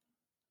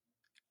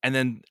 and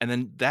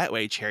then that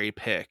way cherry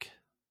pick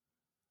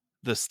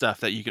the stuff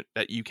that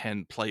you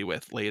can play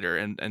with later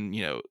and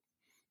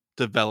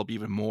develop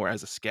even more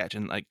as a sketch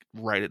and like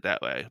write it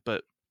that way.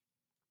 But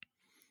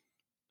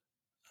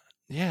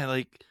yeah,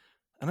 like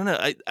I don't know,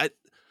 I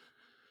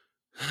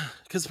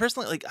because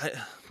personally, like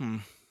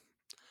I'm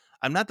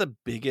not the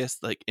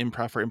biggest like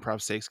improv for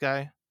improv's sakes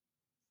guy.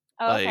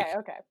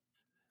 Okay.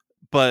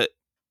 But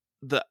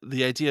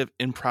the idea of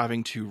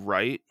improving to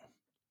write,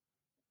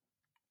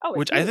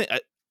 which huge. I think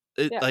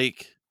it Yeah.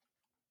 like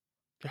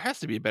there has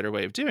to be a better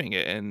way of doing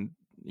it, and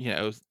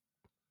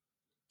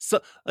so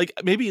like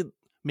maybe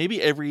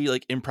every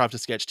like improv to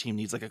sketch team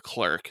needs like a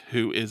clerk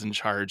who is in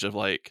charge of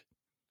like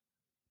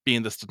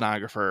being the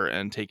stenographer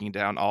and taking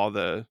down all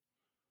the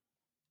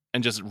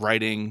and just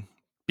writing,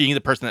 being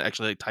the person that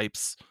actually like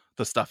types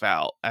the stuff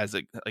out as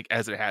it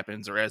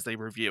happens or as they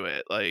review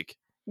it. Like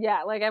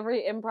Yeah, like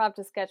every improv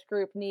to sketch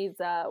group needs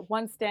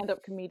one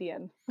stand-up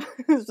comedian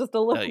who's just a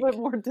little bit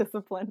more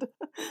disciplined.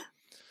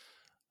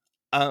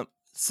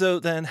 So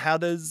then how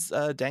does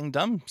Dang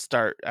Dumb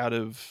start out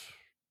of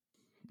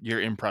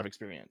your improv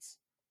experience?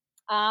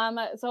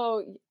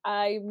 So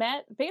I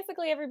met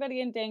basically everybody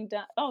in Dang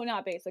Dumb. Oh,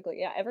 not basically.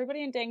 Yeah,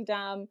 everybody in Dang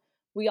Dumb.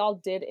 We all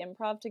did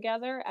improv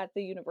together at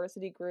the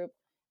university group.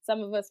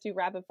 Some of us do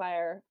rapid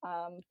fire.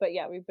 But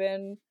yeah, we've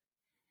been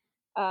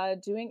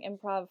doing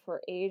improv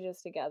for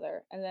ages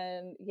together. And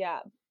then yeah,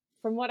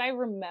 from what I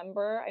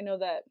remember, I know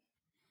that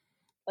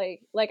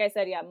like I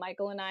said, yeah,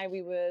 Michael and I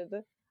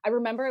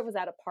remember it was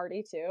at a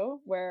party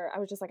too, where I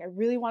was just like, I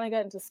really want to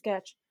get into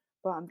sketch,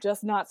 but I'm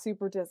just not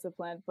super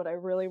disciplined, but I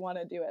really want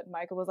to do it. And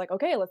Michael was like,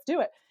 okay, let's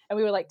do it. And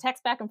we would like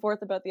text back and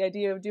forth about the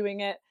idea of doing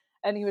it.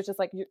 And he was just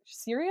like, you're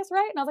serious,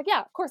 right? And I was like,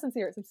 yeah, of course I'm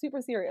serious. I'm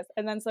super serious.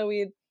 And then so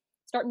we'd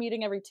start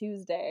meeting every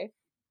Tuesday.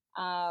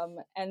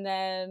 And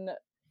then,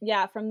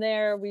 yeah, from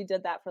there we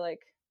did that for like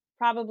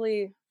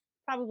probably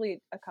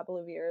a couple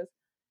of years.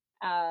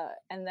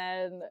 And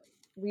then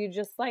we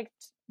just like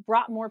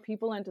brought more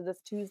people into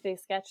this Tuesday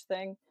sketch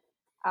thing.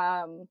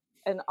 And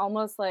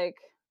almost like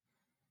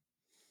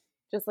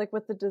just like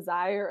with the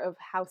desire of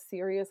how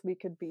serious we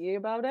could be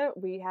about it,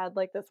 we had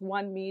like this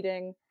one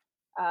meeting.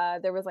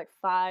 There was like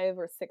 5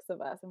 or 6 of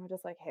us, and we're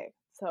just like, hey,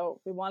 so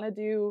we want to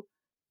do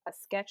a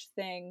sketch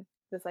thing.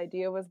 This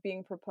idea was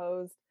being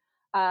proposed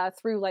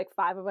through like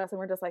 5 of us, and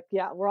we're just like,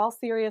 yeah, we're all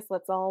serious.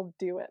 Let's all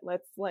do it.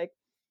 Let's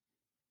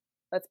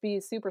be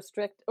super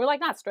strict, or like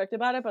not strict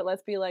about it, but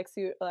let's be like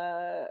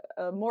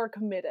more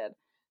committed.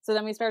 So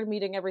then we started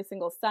meeting every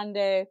single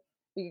Sunday.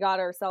 We got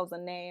ourselves a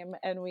name,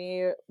 and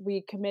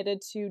we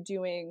committed to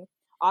doing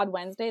Odd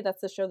Wednesday.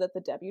 That's the show that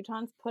the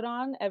debutantes put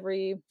on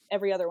every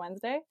other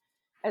Wednesday.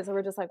 And so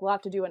we're just like, we'll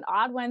have to do an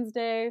Odd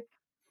Wednesday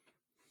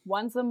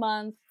once a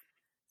month.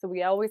 So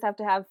we always have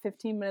to have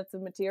 15 minutes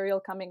of material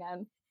coming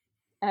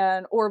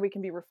in, or we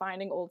can be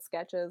refining old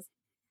sketches.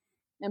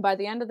 And by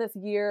the end of this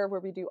year,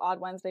 where we do Odd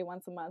Wednesday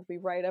once a month, we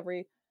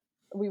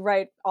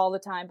write all the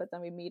time, but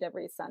then we meet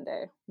every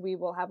Sunday. We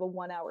will have a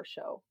 1-hour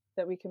show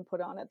that we can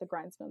put on at the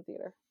Grindstone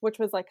Theater, which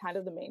was like kind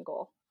of the main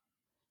goal.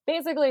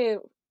 Basically,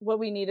 what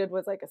we needed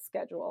was like a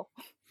schedule.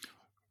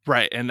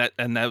 Right, and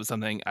that was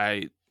something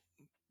I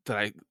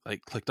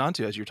like clicked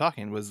onto as you're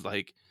talking, was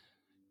like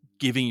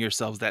giving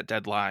yourselves that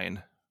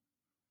deadline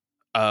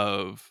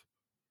of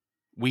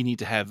we need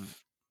to have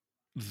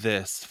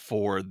this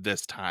for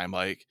this time,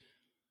 like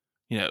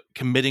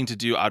committing to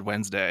do Odd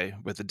Wednesday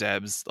with the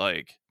Debs,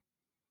 like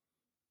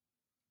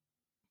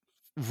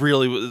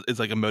really is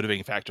like a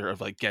motivating factor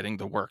of like getting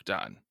the work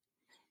done.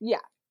 Yeah.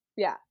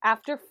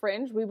 After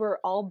Fringe, we were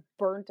all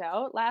burnt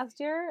out last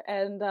year,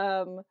 and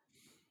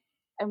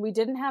we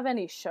didn't have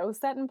any show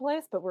set in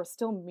place, but we're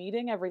still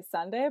meeting every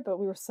Sunday. But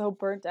we were so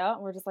burnt out,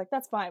 and we're just like,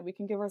 that's fine. We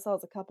can give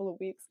ourselves a couple of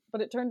weeks. But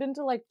it turned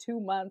into like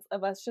 2 months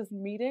of us just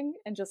meeting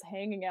and just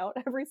hanging out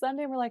every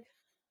Sunday. And we're like,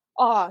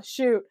 oh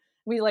shoot.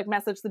 We like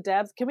messaged the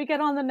Debs, can we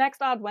get on the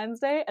next Odd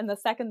Wednesday? And the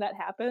second that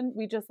happened,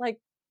 we just like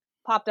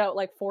popped out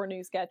like 4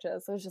 new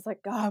sketches. So it was just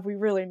like, God, we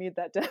really need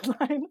that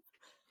deadline.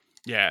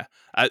 Yeah,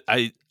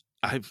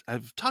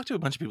 I've talked to a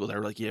bunch of people that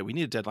are like, yeah, we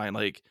need a deadline.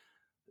 Like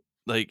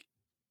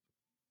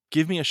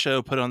give me a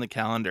show, put it on the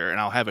calendar, and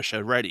I'll have a show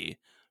ready.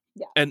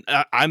 Yeah, and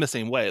I'm the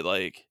same way.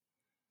 Like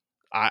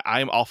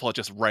I'm awful at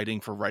just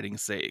writing for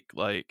writing's sake.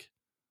 Like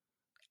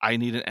I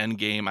need an end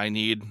game. I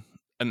need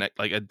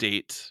a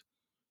date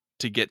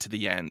to get to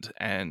the end,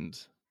 and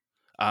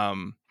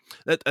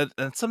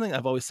that's something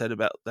I've always said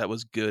about that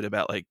was good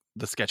about like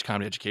the sketch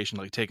comedy education,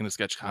 like taking a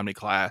sketch comedy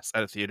class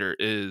at a theater,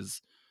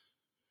 is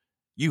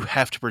you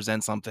have to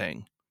present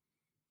something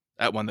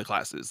at one of the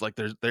classes. Like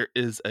there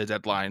is a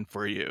deadline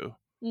for you.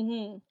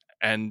 Mm-hmm.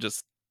 And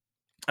just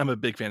I'm a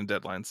big fan of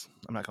deadlines.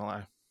 I'm not gonna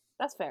lie.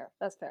 That's fair.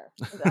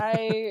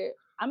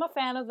 I'm a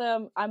fan of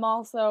them. I'm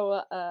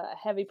also a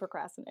heavy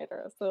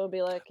procrastinator. So it'll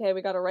be like, hey,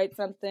 we got to write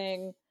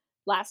something.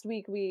 Last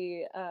week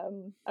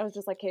I was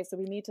just like, okay, so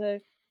we need to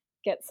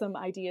get some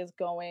ideas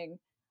going.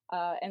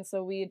 And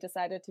so we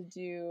decided to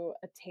do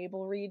a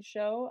table read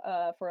show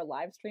for a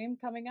live stream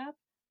coming up.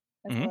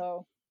 And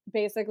so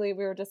basically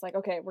we were just like,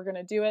 okay, we're going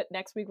to do it.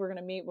 Next week we're going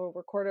to meet. We'll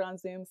record it on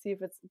Zoom, see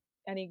if it's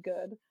any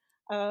good.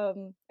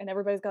 And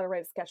everybody's got to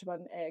write a sketch about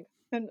an egg,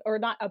 or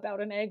not about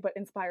an egg, but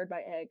inspired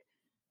by egg.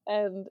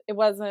 And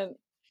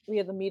we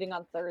had the meeting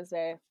on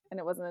Thursday, and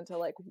it wasn't until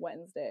like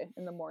Wednesday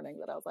in the morning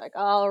that I was like,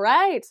 all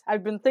right,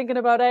 I've been thinking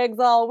about eggs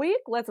all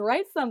week. Let's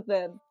write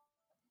something.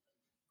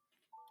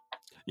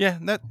 Yeah,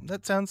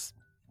 that sounds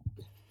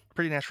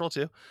pretty natural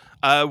too.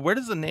 Where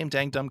does the name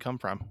Dang Dumb come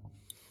from?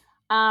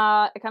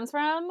 It comes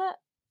from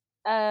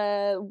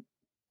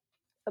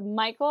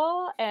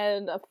Michael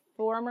and a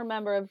former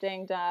member of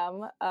Dang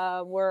Dumb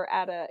were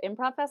at an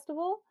improv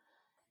festival.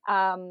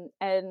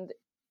 And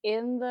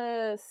in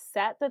the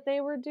set that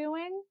they were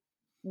doing,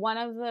 one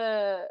of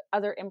the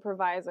other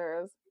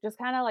improvisers just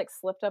kind of like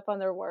slipped up on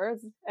their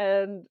words.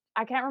 And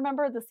I can't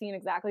remember the scene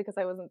exactly because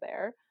I wasn't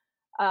there.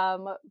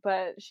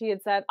 But she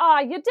had said, "Oh,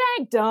 you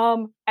dang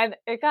dumb," and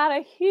it got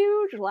a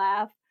huge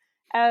laugh.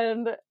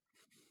 And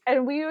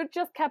we would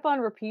just kept on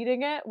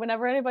repeating it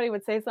whenever anybody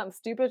would say something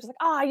stupid, just like,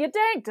 "Oh, you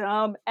dang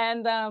dumb."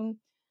 And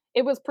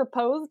it was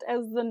proposed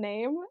as the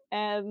name,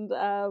 and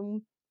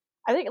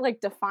I think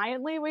like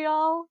defiantly we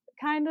all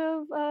kind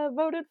of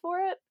voted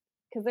for it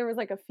because there was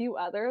like a few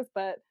others,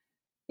 but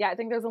yeah, I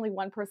think there's only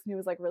one person who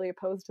was like really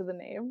opposed to the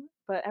name,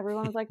 but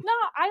everyone was like, "No,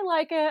 I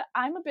like it.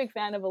 I'm a big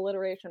fan of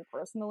alliteration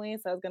personally,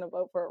 so I was gonna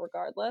vote for it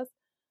regardless."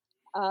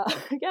 Yeah,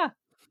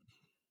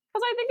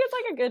 because I think it's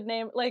like a good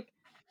name. Like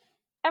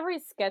every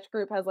sketch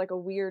group has like a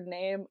weird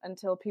name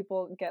until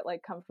people get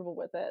like comfortable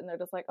with it, and they're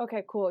just like,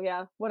 "Okay, cool,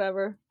 yeah,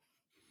 whatever."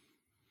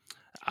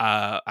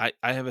 I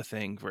have a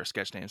thing for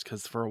sketch names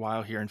because for a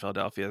while here in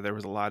Philadelphia, there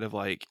was a lot of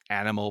like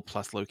animal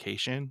plus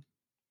location.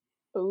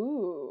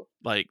 Ooh,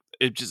 Like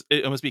it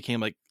almost became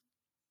like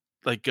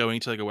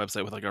going to like a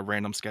website with like a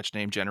random sketch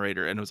name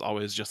generator, and it was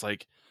always just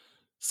like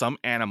some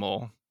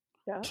animal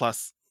yeah,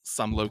 plus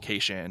some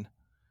location,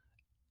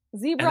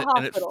 Zebra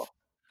and it Hospital.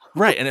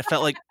 right, and it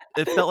felt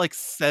like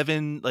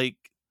seven, like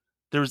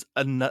there was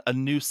a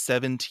new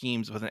 7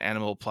 teams with an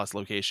animal plus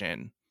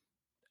location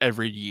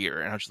every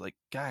year, and I was just like,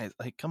 guys,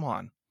 like come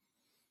on,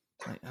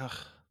 like ugh.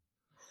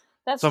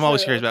 That's So I'm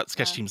always curious true. about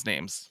sketch Yeah. teams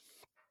names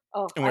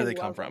Oh, and I where they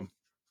come love them. from.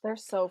 They're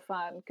so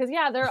fun because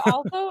yeah, they're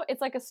also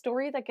it's like a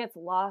story that gets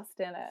lost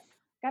in it.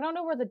 I don't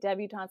know where the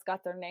debutantes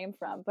got their name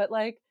from, but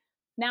like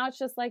now it's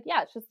just like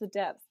yeah, it's just the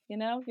devs. You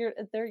know, you're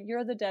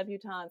the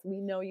debutantes. We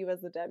know you as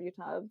the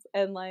debutantes,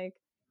 and like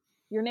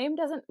your name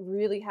doesn't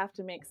really have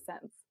to make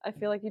sense. I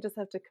feel like you just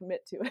have to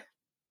commit to it.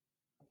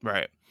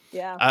 Right.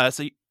 Yeah.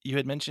 So you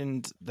had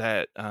mentioned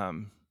that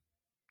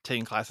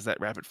taking classes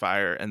at Rapid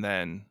Fire and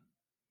then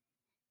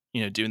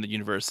doing the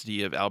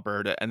University of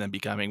Alberta and then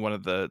becoming one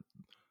of the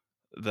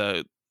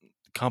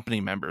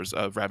company members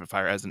of Rapid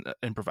Fire as an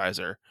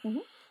improviser. Hmm.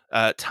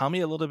 Tell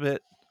me a little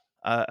bit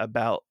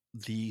about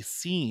the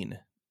scene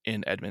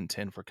in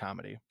Edmonton for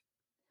comedy.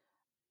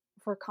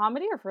 For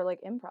comedy or for like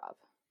improv?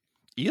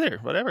 Either,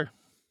 whatever.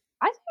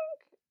 I think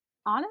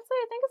honestly,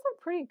 I think it's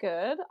like pretty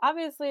good.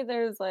 Obviously,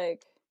 there's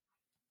like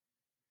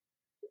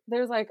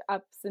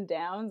ups and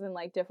downs in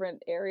like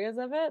different areas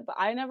of it, but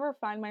I never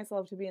find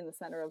myself to be in the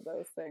center of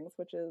those things,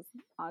 which is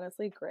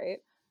honestly great.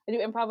 I do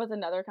improv with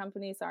another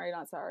company, Sorry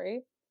Not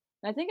Sorry,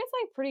 and I think it's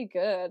like pretty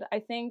good. I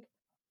think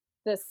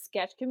the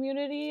sketch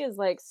community is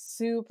like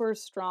super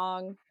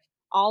strong.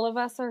 All of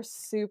us are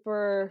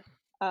super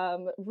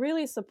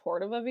really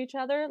supportive of each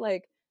other.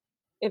 Like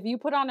if you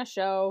put on a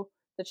show,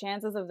 the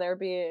chances of there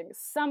being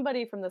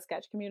somebody from the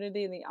sketch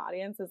community in the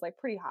audience is like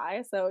pretty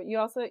high. So you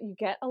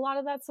get a lot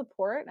of that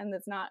support and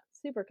it's not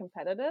super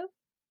competitive.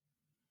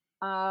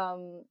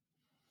 And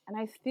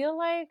I feel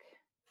like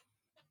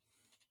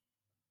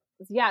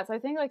yeah, so I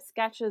think like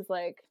sketch is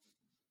like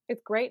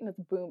it's great and it's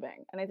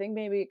booming. And I think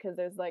maybe because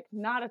there's like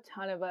not a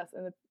ton of us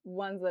and the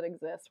ones that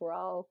exist, we're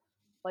all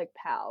like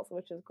pals,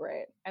 which is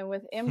great. And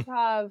with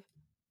improv,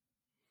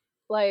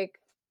 like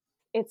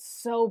it's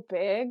so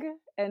big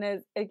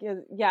and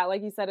yeah,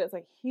 like you said, it's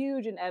like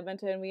huge in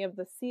Edmonton. We have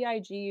the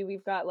CIG,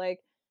 we've got like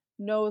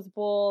Nose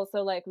Bowl,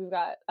 so like we've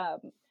got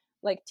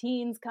like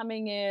teens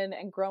coming in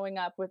and growing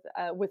up with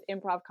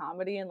improv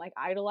comedy and like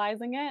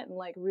idolizing it and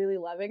like really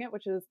loving it,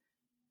 which is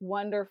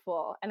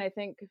wonderful. And I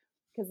think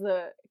because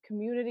the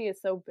community is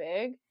so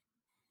big,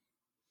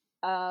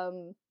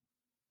 um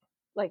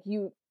like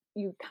you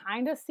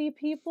kind of see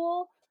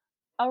people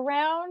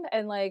around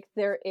and like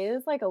there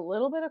is like a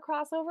little bit of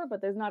crossover,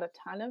 but there's not a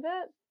ton of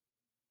it.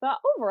 But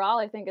overall,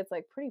 I think it's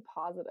like pretty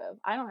positive.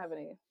 I don't have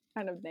any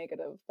kind of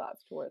negative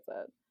thoughts towards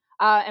it.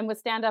 And with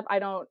stand up, I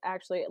don't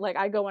actually like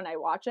I go when I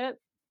watch it,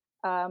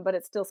 but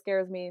it still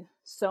scares me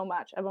so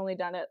much. I've only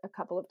done it a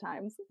couple of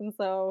times, and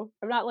so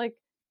I'm not like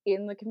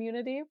in the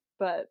community,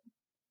 but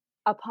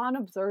upon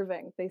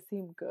observing, they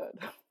seem good.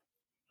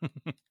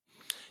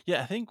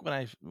 Yeah, I think when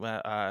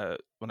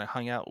I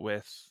hung out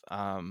with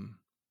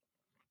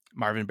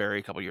Marvin Berry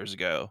a couple years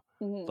ago,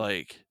 Hmm.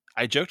 like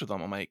I joked with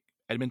him. I'm like,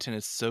 Edmonton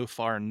is so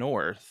far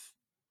north.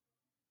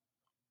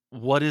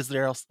 What is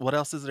there else? What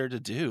else is there to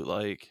do?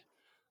 Like,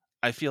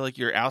 I feel like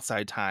your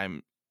outside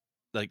time,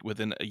 like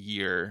within a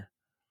year,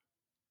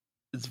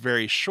 is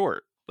very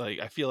short. Like,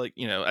 I feel like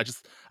I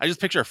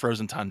just picture a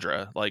frozen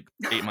tundra, like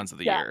 8 months of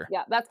the Yeah, year.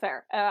 yeah, that's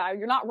fair.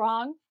 You're not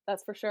wrong.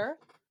 That's for sure.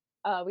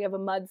 We have a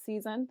mud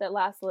season that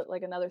lasts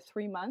like another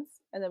 3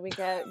 months, and then we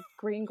get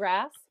green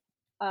grass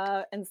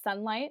and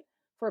sunlight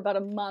for about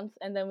a month,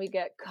 and then we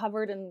get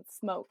covered in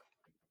smoke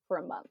for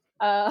a month.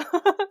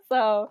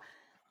 So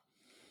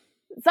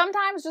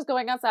sometimes just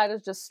going outside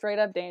is just straight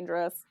up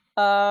dangerous.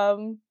 But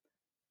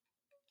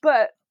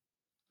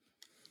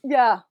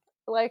yeah,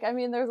 Like, I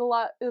mean, there's a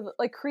lot,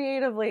 like,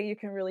 creatively, you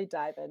can really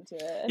dive into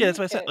it. Yeah, And that's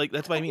what I said. it, Like,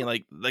 that's what I mean.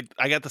 Like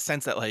I got the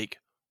sense that like,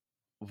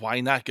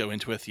 why not go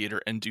into a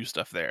theater and do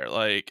stuff there?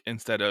 Like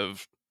instead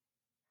of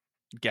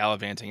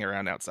gallivanting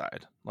around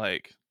outside.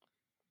 Like,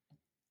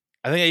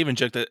 I think I even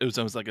joked that it was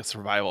almost like a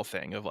survival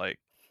thing of like,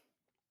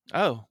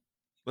 oh,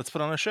 let's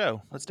put on a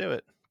show. Let's do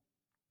it.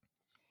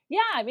 yeah,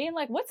 I mean,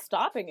 like, what's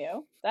stopping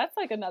you? That's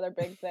like another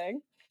big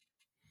thing.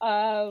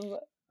 Um,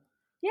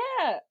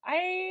 yeah,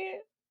 I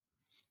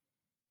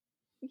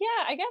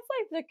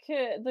guess like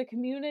the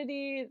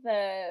community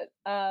that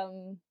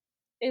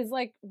is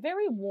like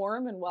very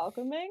warm and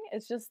welcoming.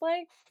 It's just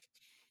like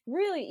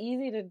really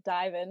easy to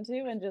dive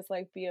into and just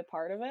like be a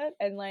part of it.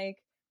 And like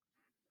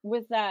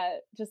with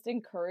that just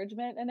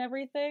encouragement and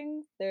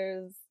everything,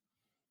 there's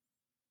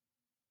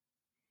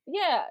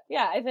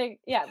I think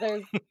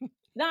there's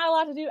not a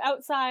lot to do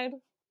outside,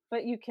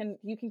 but you can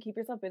keep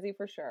yourself busy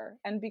for sure.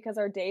 And because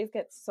our days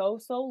get so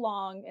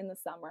long in the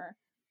summer,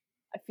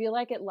 I feel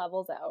like it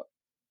levels out.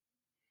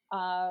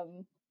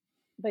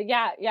 But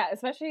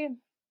especially,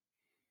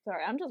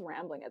 sorry, I'm just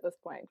rambling at this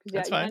point because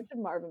That's you fine.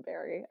 mentioned Marvin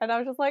Berry, and I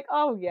was just like,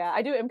 oh yeah,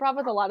 I do improv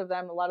with a lot of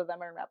them. A lot of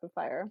them are in Rapid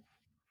Fire.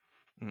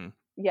 Mm.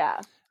 Yeah.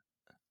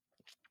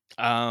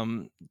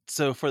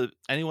 So for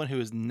anyone who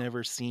has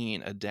never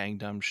seen a Dang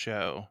Dumb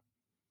show,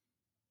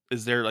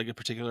 is there like a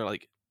particular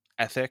like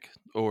ethic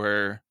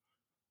or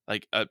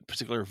like a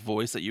particular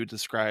voice that you would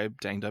describe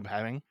Dang Dumb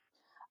having?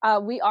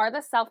 We are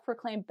the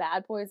self-proclaimed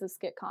bad boys of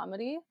skit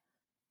comedy.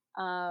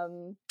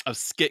 Of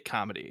skit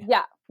comedy.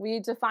 Yeah, we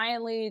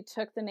defiantly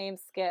took the name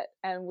skit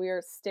and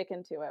we're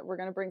sticking to it. We're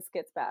gonna bring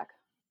skits back.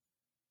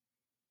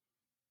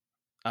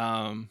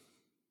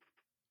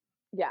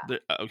 Yeah.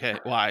 Okay,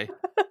 why?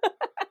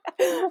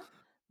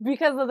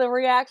 Because of the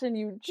reaction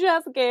you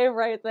just gave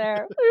right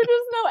there. You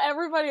just know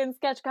everybody in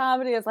sketch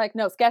comedy is like,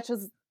 no, sketch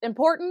is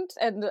important,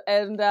 and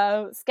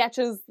sketch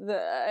is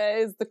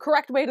the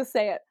correct way to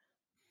say it.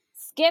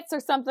 Skits are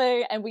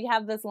something, and we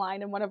have this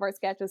line in one of our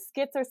sketches: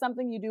 skits are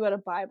something you do at a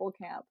Bible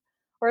camp,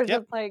 or it's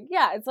Yep. just like,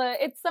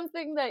 it's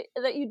something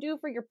that you do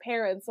for your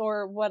parents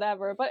or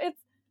whatever. But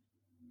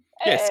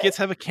Yeah, skits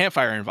have a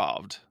campfire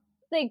involved.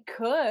 they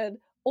could,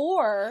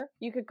 or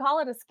you could call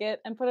it a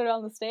skit and put it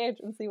on the stage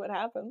and see what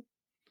happens.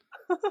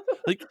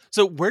 Like,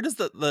 so where does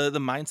the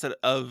mindset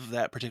of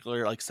that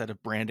particular like set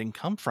of branding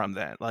come from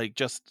then? Like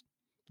just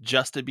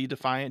to be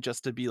defiant,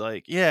 just to be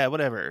like, yeah,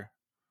 whatever.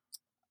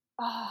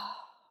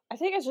 I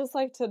think it's just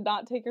like to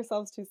not take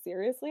yourselves too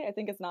seriously. I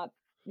think it's not,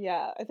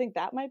 I think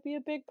that might be a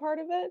big part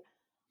of it.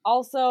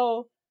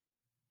 Also,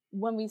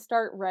 when we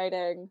start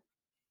writing,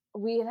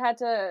 we had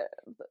to,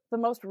 the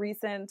most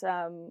recent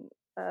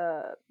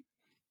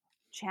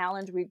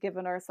challenge we've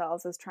given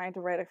ourselves is trying to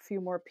write a few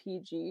more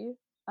PG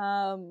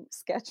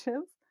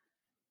sketches.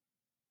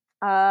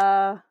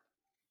 I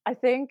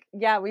think,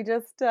 we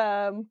just,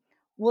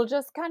 we'll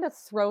just kind of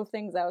throw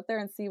things out there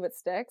and see what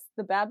sticks.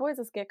 The Bad Boys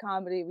of Skit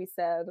Comedy, we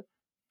said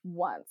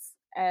once,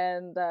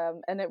 and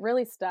it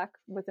really stuck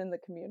within the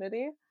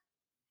community.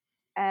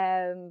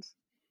 And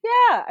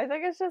I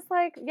think it's just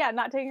like,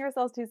 not taking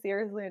ourselves too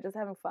seriously and just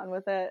having fun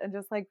with it and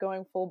just like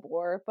going full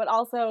bore. But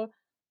also,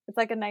 it's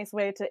like a nice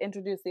way to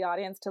introduce the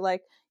audience to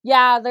like,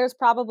 there's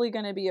probably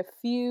going to be a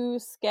few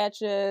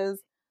sketches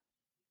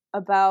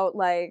about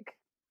like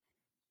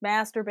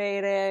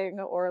masturbating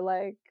or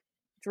like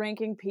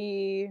drinking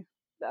pee,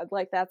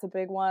 like that's a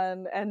big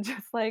one, and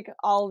just like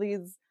all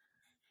these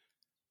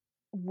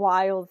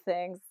wild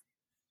things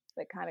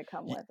that kind of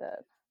come Y- with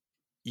it.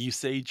 You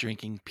say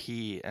drinking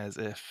pee as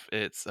if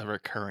it's a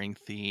recurring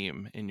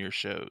theme in your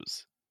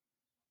shows.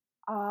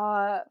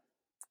 I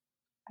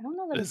don't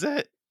know that Is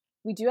it?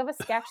 we do have a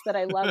sketch that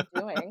I love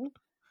doing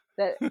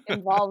that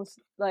involves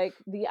like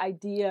the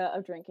idea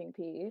of drinking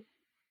pee,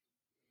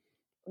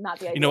 not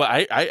the idea. You know what?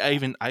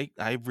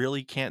 I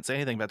really can't say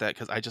anything about that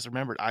because I just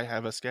remembered I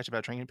have a sketch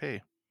about drinking pee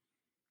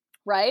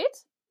Right?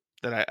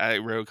 that I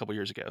wrote a couple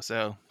years ago.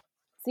 So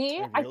See,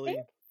 I think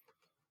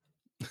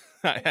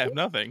I have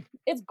nothing.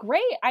 it's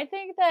great. I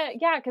think that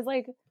because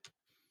like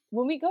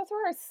when we go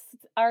through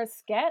our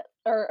skit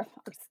or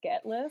our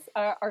skit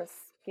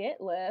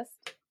list,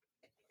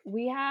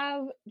 we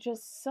have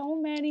just so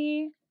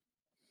many.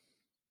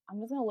 I'm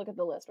just gonna look at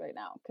the list right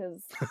now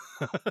because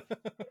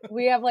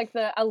we have like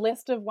a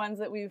list of ones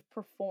that we've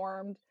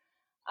performed.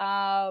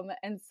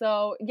 And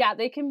so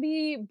they can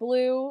be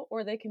blue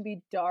or they can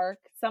be dark.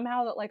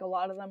 Somehow that like a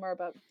lot of them are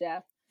about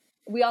death.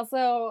 We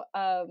also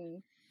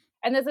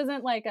and this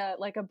isn't like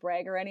a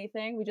brag or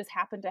anything. We just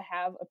happen to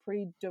have a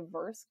pretty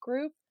diverse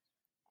group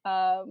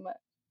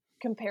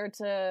compared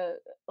to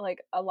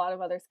like a lot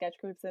of other sketch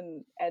groups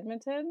in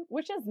Edmonton,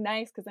 which is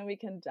nice because then we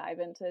can dive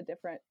into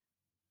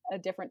a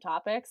different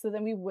topic. So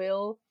then we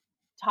will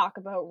talk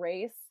about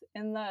race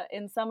in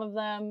some of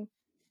them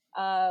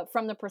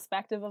from the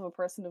perspective of a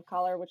person of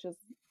color, which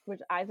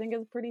I think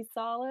is pretty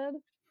solid.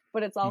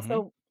 But it's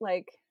also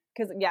like,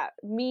 because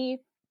me,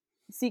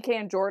 CK,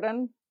 and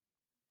Jordan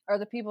are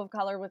the people of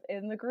color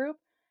within the group,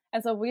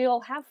 and so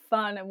we'll have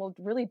fun and we'll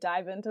really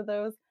dive into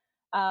those.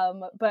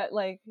 But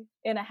like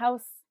in a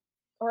house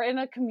or in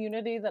a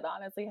community that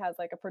honestly has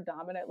like a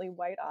predominantly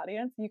white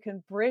audience, you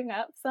can bring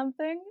up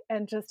something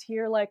and just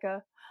hear like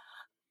a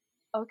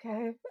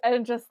okay,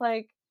 and just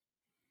like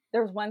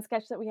there's one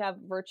sketch that we have,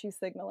 virtue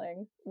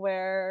signaling,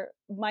 where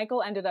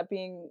Michael ended up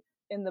being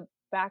in the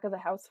back of the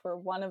house for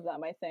one of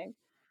them, I think.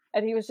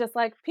 And he was just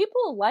like,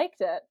 people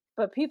liked it,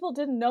 but people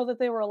didn't know that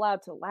they were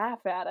allowed to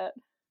laugh at it.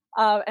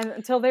 And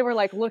until they were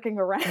like looking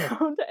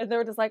around and they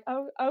were just like,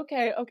 oh,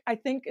 okay, I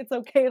think it's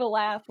okay to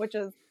laugh, which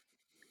is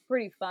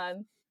pretty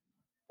fun.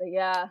 But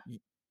yeah.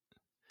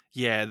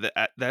 Yeah,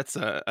 that's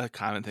a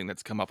common thing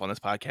that's come up on this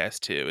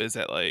podcast too, is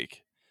that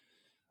like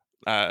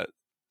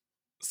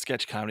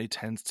sketch comedy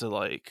tends to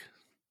like,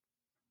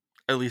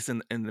 at least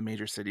in the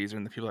major cities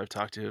and the people I've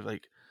talked to,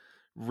 like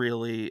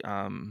really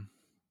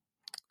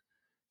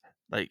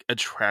like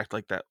attract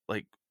like that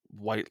like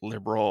white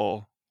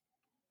liberal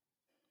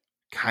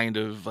kind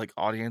of like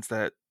audience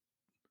that,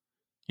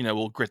 you know,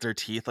 will grit their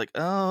teeth like,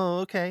 oh,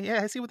 okay,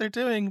 yeah, I see what they're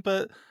doing,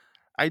 but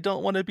I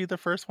don't want to be the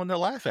first one to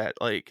laugh at.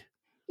 Like,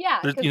 Yeah,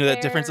 there's, because you know,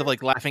 that difference of they're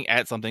like laughing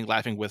at something,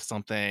 laughing with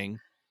something.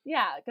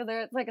 yeah, because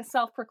they're like a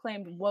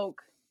self-proclaimed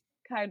woke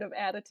kind of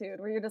attitude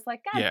where you're just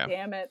like, God Yeah.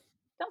 damn it,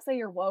 don't say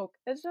you're woke.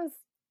 It's just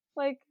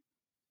like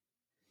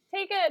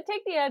take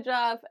the edge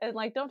off and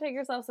like don't take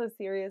yourself so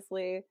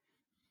seriously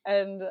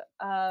and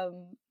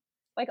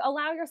like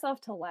allow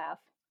yourself to laugh,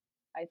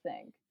 I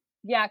think.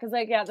 Yeah, because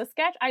like yeah, the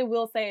sketch, I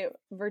will say,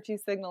 virtue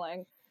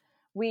signaling,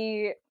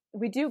 we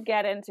do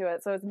get into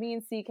it. So it's me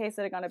and CK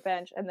sitting on a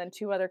bench and then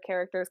two other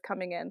characters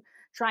coming in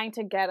trying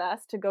to get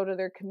us to go to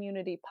their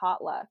community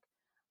potluck,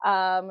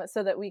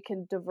 so that we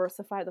can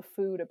diversify the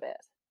food a bit,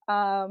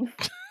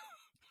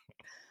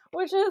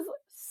 which is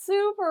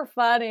super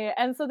funny.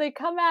 And so they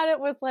come at it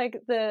with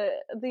like the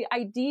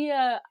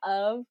idea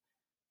of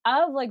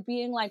like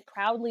being like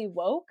proudly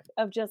woke,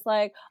 of just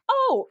like,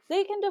 oh,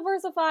 they can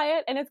diversify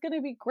it and it's going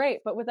to be great,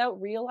 but without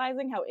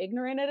realizing how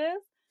ignorant it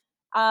is.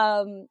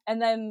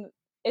 And then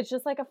it's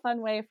just like a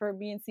fun way for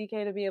me and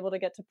CK to be able to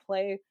get to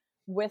play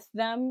with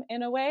them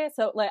in a way.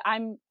 So like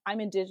I'm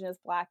indigenous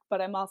Black,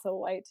 but I'm also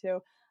white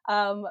too.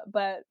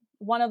 But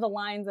one of the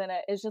lines in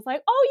it is just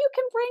like, oh, you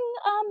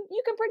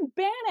can bring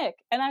Bannock,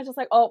 and I was just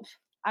like, oh,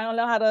 I don't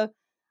know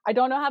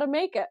how to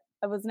make it.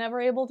 I was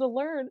never able to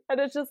learn, and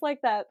it's just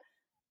like that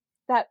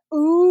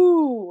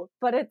ooh,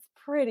 but it's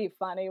pretty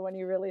funny when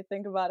you really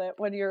think about it,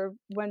 when you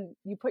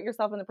put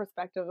yourself in the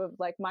perspective of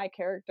like my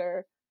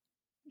character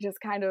just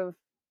kind of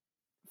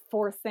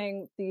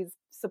forcing these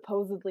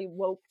supposedly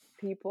woke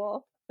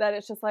people, that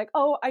it's just like,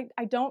 oh,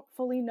 I don't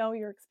fully know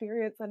your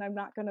experience and I'm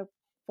not gonna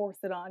force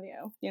it on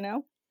you, you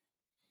know?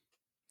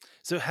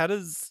 So how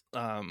does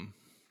how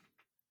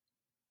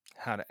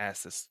to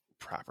ask this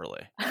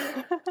properly?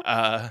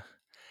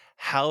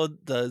 How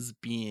does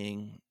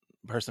being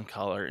a person of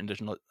color,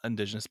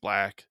 indigenous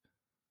Black,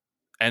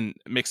 and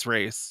mixed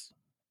race,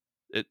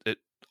 it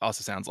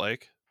also sounds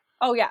like,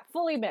 Oh yeah,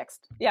 fully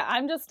mixed. Yeah,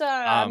 I'm just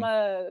I'm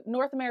a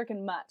North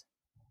American mutt.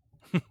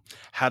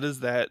 how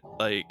does that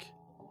like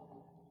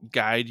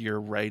guide your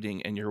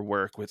writing and your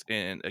work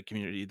within a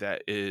community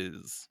that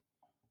is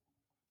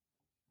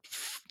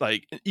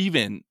like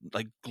even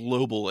like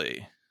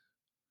globally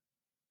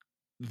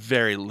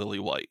very lily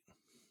white?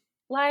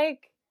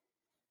 Like,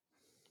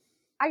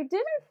 I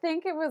didn't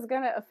think it was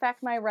going to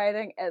affect my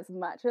writing as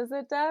much as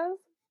it does.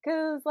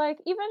 Because, like,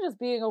 even just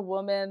being a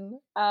woman,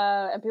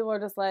 and people are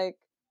just like,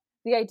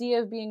 the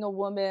idea of being a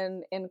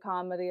woman in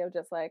comedy, of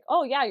just like,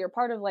 oh, yeah, you're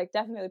part of, like,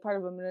 definitely part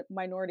of a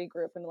minority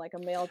group in, like, a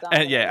male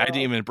dominant And yeah, world. I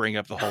didn't even bring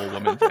up the whole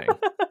woman thing.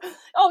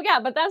 Oh,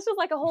 yeah, but that's just,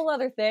 like, a whole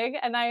other thing.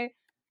 And I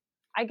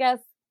guess,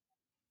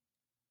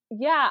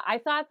 yeah, I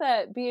thought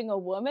that being a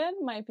woman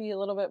might be a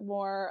little bit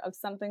more of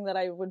something that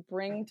I would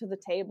bring to the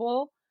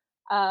table.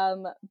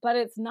 But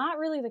it's not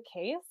really the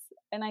case.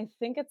 And I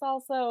think it's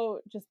also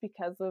just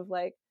because of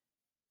like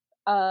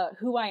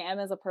who I am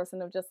as a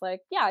person, of just like,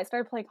 yeah, I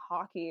started playing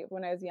hockey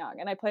when I was young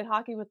and I played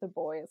hockey with the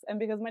boys. And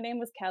because my name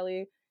was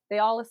Kelly, they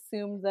all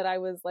assumed that I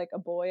was like a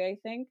boy, I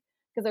think,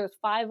 because there was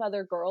 5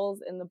 other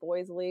girls in the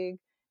boys league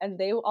and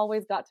they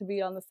always got to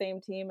be on the same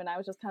team and I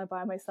was just kind of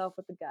by myself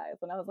with the guys.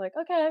 And I was like,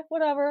 okay,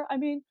 whatever. I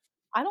mean,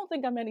 I don't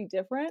think I'm any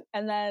different.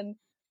 And then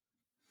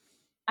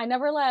I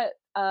never let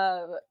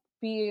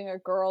being a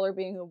girl or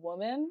being a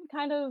woman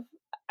kind of,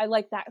 I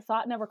like that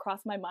thought never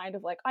crossed my mind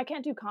of like, I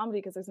can't do comedy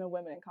because there's no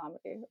women in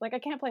comedy. Like I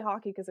can't play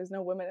hockey because there's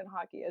no women in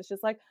hockey. It's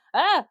just like,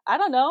 I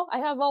don't know. I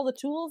have all the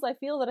tools I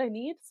feel that I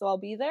need, so I'll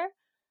be there.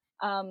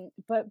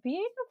 But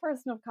being a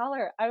person of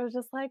color, I was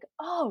just like,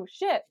 oh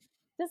shit,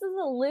 this is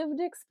a lived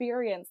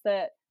experience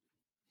that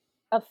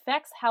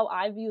affects how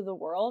I view the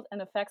world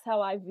and affects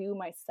how I view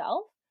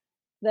myself.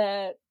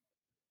 That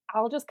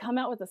I'll just come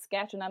out with a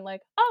sketch and I'm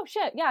like, oh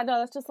shit, yeah, no,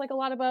 that's just like a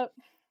lot about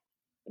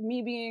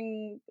me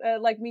being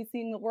like me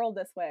seeing the world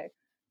this way,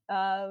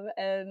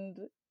 and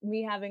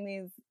me having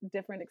these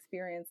different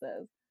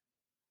experiences.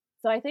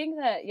 So I think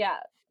that yeah,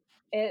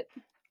 it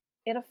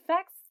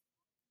affects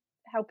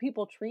how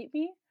people treat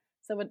me.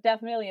 So it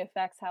definitely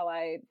affects how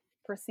I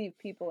perceive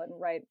people and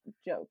write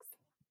jokes.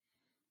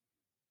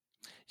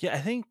 Yeah, I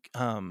think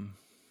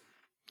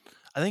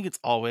I think it's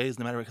always,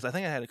 no matter what, because I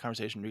think I had a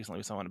conversation recently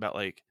with someone about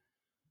like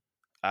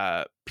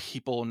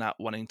people not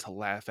wanting to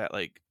laugh at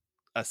like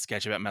a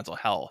sketch about mental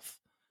health,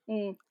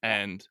 Yeah.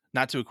 and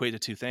not to equate the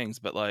two things,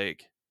 but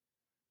like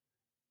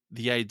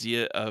the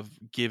idea of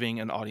giving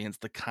an audience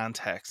the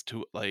context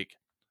to like,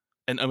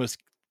 and almost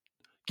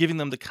giving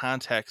them the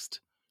context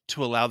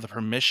to allow the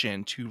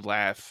permission to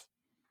laugh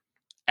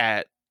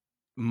at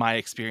my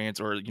experience,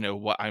 or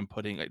what I'm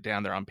putting like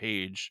down there on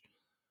page,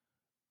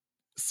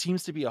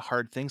 seems to be a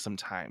hard thing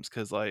sometimes,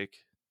 because like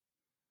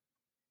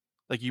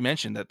you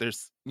mentioned, that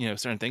there's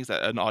certain things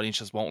that an audience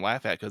just won't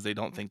laugh at because they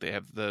don't think they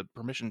have the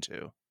permission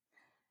to.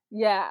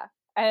 Yeah.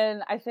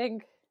 And I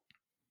think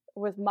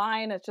with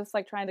mine, it's just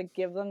like trying to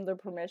give them the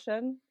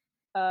permission,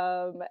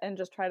 and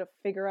just try to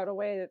figure out a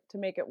way to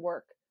make it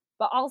work,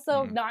 but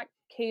also Mm. not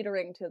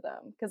catering to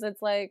them. Because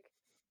it's like,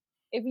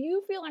 if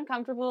you feel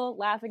uncomfortable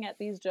laughing at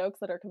these jokes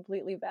that are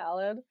completely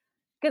valid,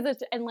 because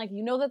it's, and like,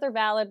 that they're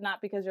valid,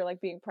 not because you're like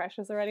being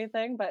precious or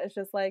anything, but it's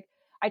just like,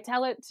 I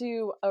tell it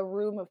to a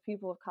room of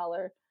people of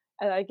color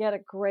and I get a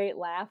great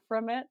laugh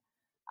from it.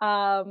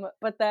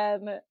 But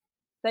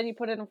then you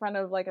put it in front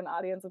of like an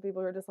audience of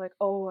people who are just like,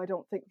 oh, I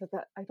don't think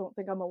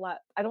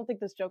I don't think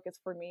this joke is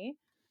for me.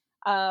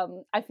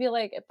 I feel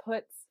like it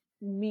puts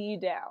me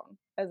down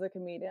as a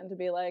comedian to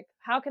be like,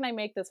 how can I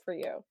make this for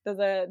you?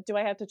 Do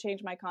I have to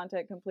change my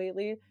content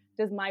completely?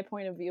 Does my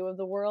point of view of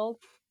the world,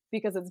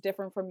 because it's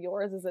different from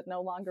yours, is it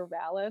no longer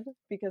valid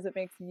because it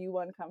makes you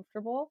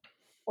uncomfortable?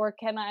 Or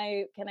can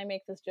I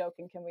make this joke,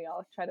 and can we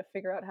all try to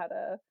figure out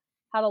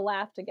how to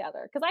laugh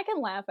together? Because I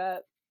can laugh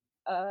at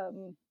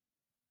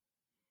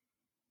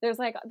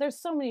there's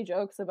so many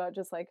jokes about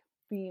just like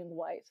being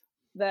white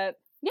that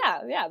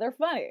yeah, they're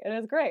funny and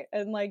it's great,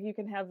 and like you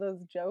can have those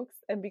jokes,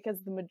 and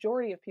because the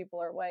majority of people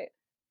are white,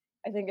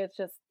 I think it's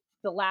just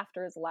the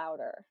laughter is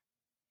louder.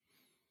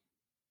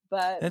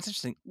 But That's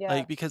interesting, yeah.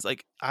 like, because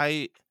like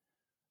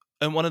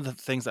and one of the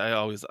things I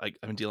always like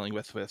I'm dealing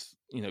with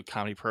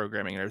comedy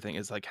programming and everything,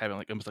 is like having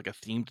like almost like a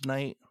themed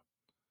night,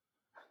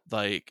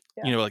 like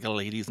Yeah. like a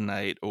ladies'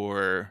 night,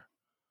 or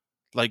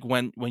like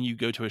when you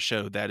go to a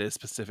show that is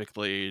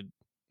specifically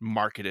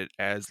marketed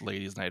as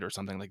ladies' night or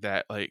something like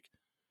that, like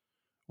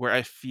where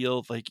I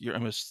feel like you're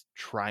almost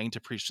trying to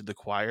preach to the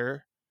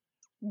choir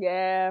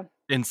Yeah.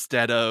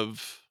 instead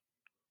of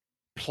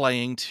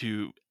playing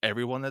to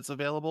everyone that's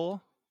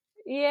available.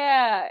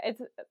 Yeah,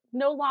 it's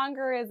no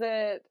longer is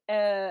it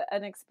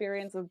an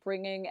experience of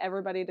bringing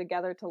everybody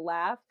together to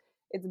laugh.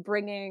 It's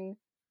bringing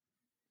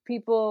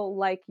people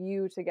like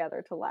you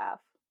together to laugh.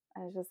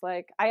 And it's just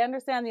like, I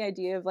understand the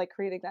idea of like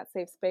creating that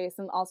safe space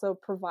and also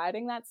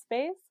providing that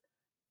space.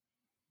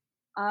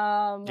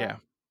 Um, Yeah.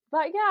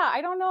 but yeah,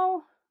 I don't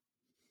know,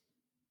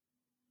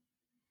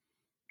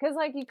 because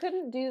like you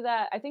couldn't do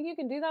that. I think you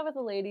can do that with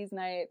a ladies'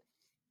 night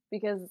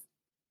because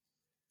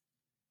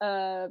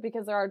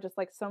because there are just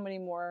like so many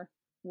more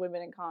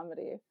women in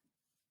comedy.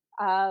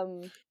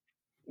 Um,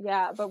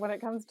 yeah, but when it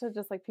comes to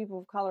just like people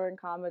of color in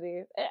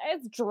comedy,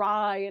 it's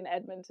dry in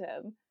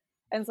Edmonton,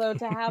 and so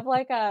to have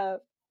like a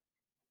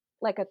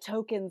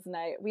tokens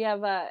night, we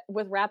have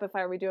with Rapid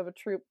Fire we do have a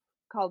troupe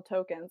called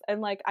Tokens, and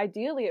like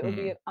ideally it would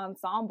be Mhm. an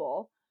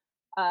ensemble,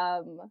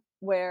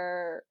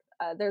 where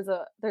there's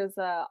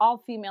a all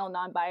female,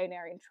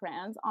 non-binary, and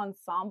trans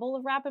ensemble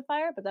of Rapid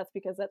Fire, but that's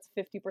because that's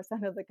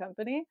 50% of the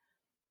company.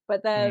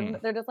 But then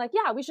Mhm. they're just like,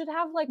 yeah, we should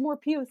have like more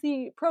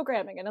POC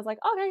programming, and it's like,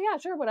 okay, yeah,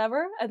 sure,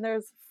 whatever. And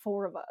there's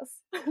four of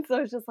us,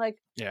 so it's just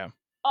like, Yeah.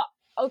 oh,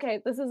 okay,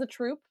 this is a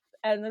troupe,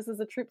 and this is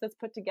a troupe that's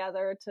put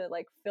together to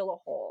like fill a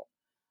hole.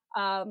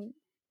 Um,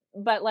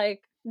 but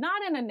like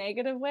not in a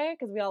negative way,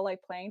 because we all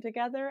like playing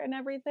together and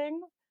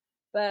everything.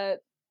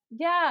 But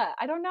yeah,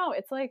 I don't know.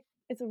 It's like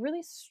it's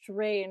really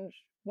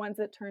strange once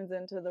it turns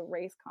into the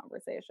race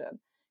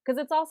conversation. Because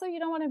it's also, you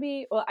don't want to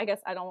be, well, I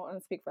guess I don't want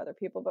to speak for other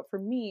people, but for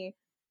me,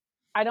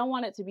 I don't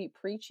want it to be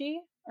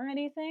preachy or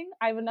anything.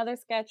 I have another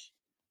sketch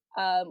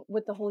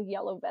with the whole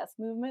yellow vest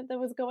movement that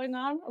was going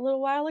on a little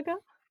while ago.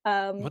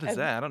 What is And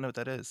that? I don't know what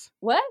that is.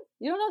 what?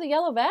 You don't know the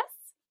yellow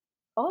vests?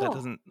 That Oh,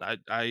 doesn't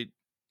I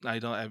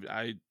don't have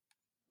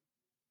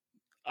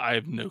I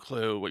have no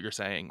clue what you're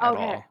saying at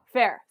okay, all.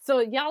 fair. So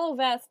yellow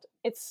vest,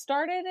 it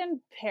started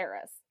in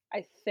Paris,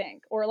 I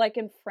think, or like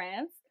in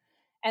France.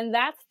 And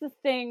that's the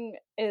thing,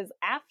 is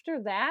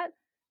after that,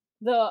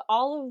 the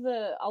all of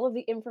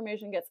the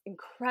information gets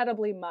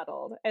incredibly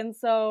muddled. And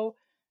so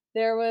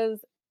there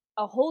was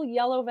a whole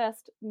yellow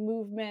vest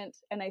movement,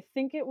 and I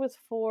think it was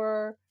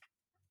for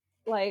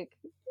like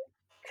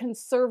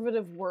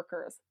conservative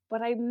workers,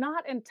 but I'm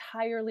not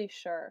entirely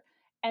sure.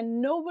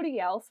 And nobody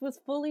else was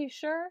fully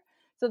sure.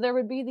 So there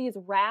would be these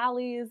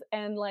rallies,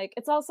 and like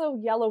it's also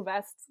yellow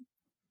vests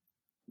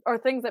or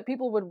things that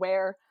people would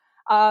wear,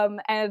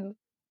 and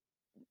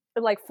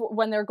like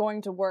when they're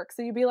going to work.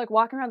 So you'd be like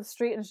walking around the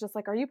street, and it's just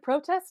like, are you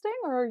protesting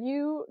or are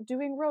you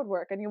doing road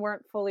work? And you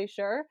weren't fully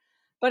sure.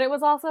 But it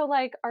was also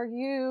like,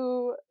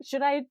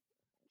 should I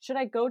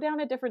go down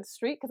a different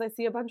street because I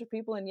see a bunch of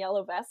people in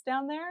yellow vests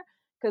down there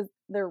because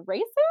they're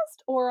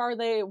racist, or are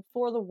they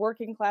for the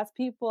working class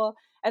people?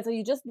 And so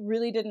you just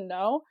really didn't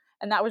know.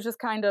 And that was just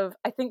kind of,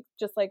 I think,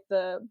 just like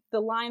the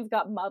lines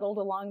got muddled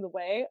along the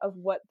way of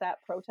what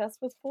that protest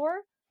was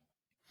for.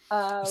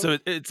 So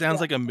it sounds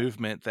yeah. like a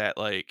movement that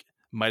like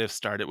might have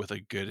started with a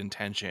good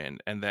intention,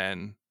 and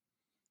then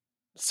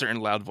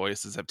certain loud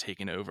voices have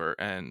taken over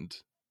and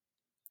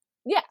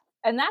Yeah,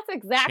 and that's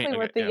exactly okay,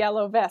 what the yeah.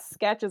 Yellow Vest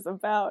sketch is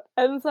about.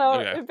 And so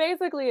Okay. it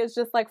basically is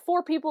just like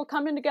 4 people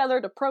coming together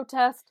to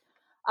protest.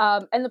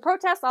 And the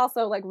protest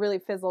also like really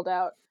fizzled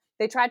out.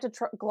 They tried to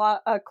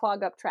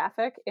clog up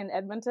traffic in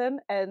Edmonton,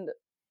 and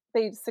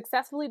they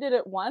successfully did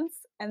it once.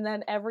 And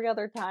then every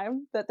other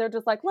time that they're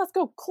just like, let's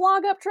go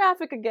clog up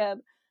traffic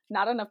again.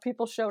 Not enough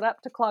people showed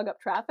up to clog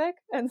up traffic.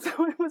 And so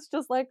it was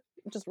just like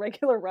just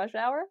regular rush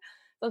hour.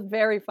 It was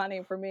very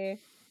funny for me.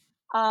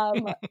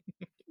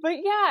 But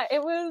yeah,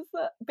 it was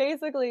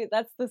basically,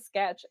 that's the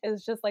sketch.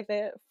 It's just like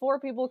the 4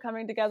 people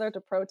coming together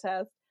to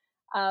protest.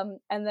 And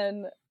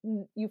then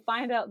you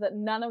find out that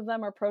none of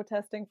them are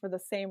protesting for the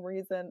same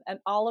reason, and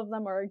all of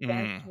them are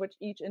against which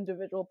each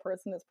individual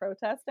person is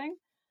protesting.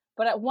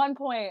 But at one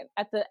point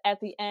at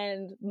the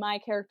end, my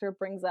character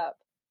brings up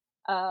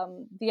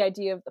the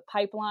idea of the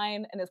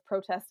pipeline and is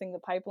protesting the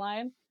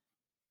pipeline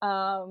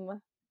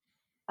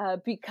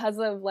because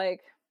of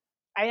like,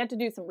 I had to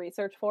do some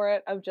research for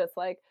it of just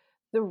like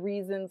the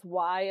reasons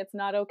why it's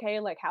not okay,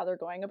 like how they're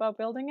going about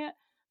building it.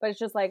 But it's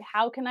just like,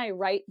 how can I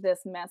write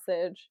this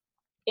message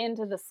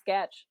into the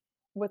sketch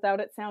without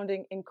it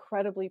sounding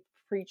incredibly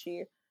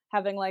preachy,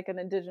 having like an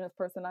Indigenous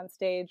person on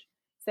stage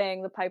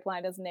saying the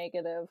pipeline is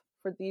negative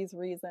for these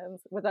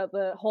reasons without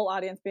the whole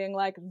audience being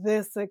like,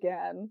 this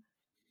again,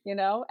 you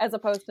know, as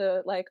opposed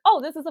to like, oh,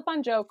 this is a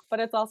fun joke, but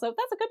it's also,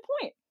 that's a good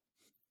point.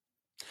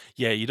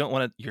 Yeah, you don't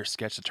want your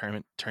sketch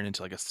to turn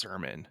into like a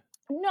sermon.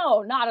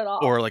 No, not at all.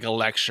 Or like a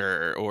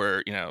lecture,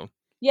 or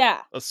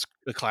yeah,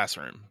 a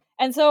classroom.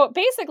 And so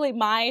basically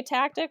my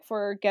tactic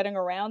for getting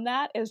around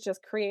that is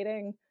just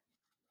creating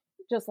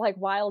just like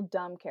wild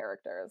dumb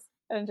characters,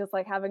 and just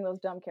like having those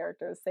dumb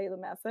characters say the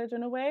message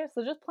in a way.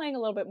 So just playing a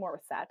little bit more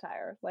with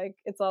satire, like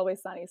It's Always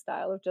Sunny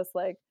style of just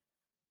like,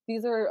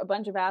 these are a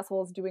bunch of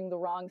assholes doing the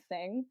wrong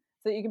thing.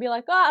 So you can be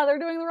like, they're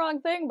doing the wrong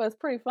thing, but it's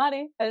pretty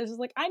funny. And it's just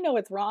like, I know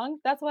it's wrong.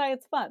 That's why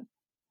it's fun.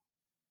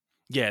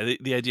 Yeah,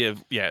 the idea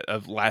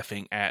of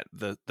laughing at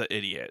the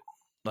idiot.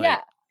 Like,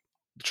 yeah.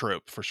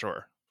 Trope for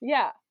sure.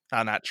 Yeah.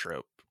 Not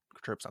trope.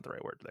 Trope's not the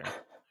right word there.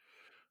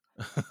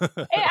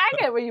 Hey, I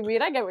get what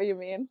you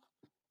mean.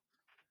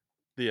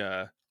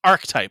 The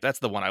archetype, that's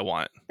the one I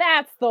want.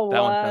 That's the one.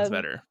 That one sounds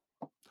better.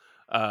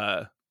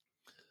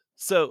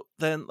 So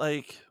then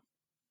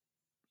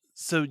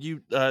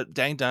you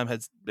Dang Dumb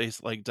has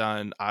basically like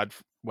done odd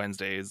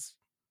Wednesdays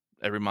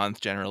every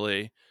month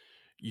generally.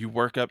 You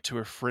work up to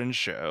a fringe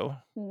show.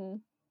 Mm-hmm.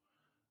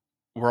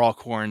 We're all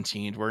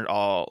quarantined. We're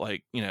all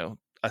like,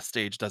 a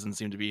stage doesn't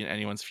seem to be in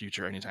anyone's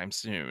future anytime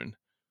soon.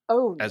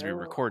 Oh, as we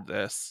record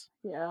this.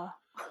 Yeah.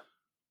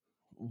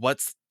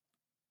 What's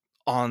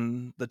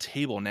on the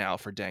table now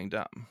for Dang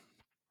Dumb?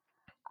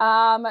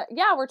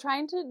 Yeah, we're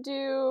trying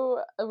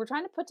to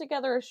put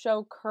together a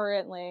show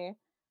currently,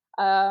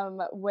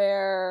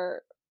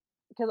 where,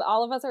 because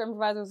all of us are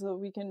improvisers, so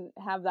we can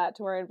have that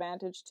to our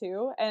advantage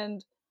too.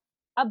 And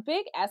a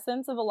big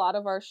essence of a lot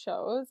of our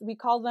shows, we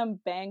call them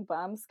Bang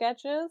Bum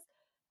sketches,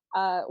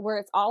 where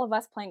it's all of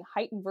us playing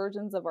heightened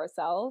versions of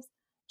ourselves,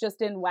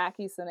 just in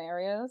wacky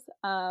scenarios.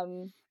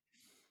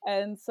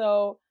 And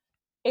so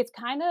it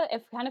kind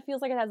of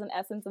feels like it has an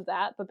essence of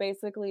that, but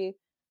basically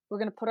we're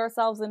going to put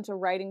ourselves into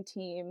writing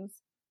teams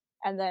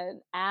and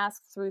then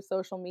ask through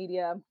social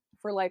media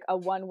for like a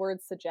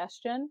 1-word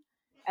suggestion,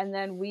 and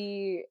then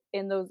we,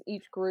 in those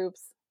each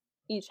groups,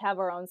 each have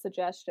our own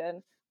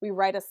suggestion. We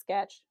write a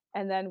sketch,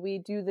 and then we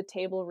do the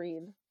table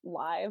read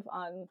live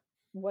on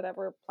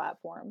whatever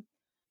platform.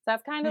 So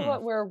that's kind of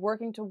what we're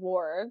working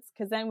towards,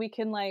 because then we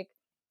can like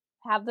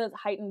have the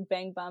heightened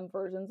Bang Bum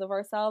versions of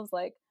ourselves,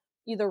 like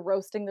either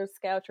roasting their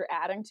sketch or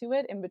adding to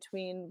it in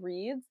between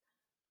reads.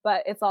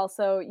 But it's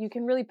also, you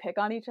can really pick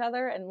on each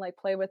other and like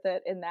play with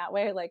it in that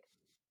way. Like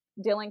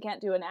Dylan can't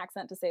do an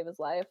accent to save his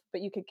life,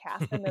 but you could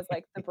cast him as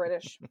like the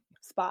British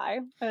spy,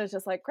 and it's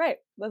just like, great,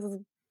 this is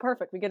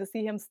perfect. We get to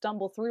see him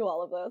stumble through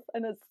all of this,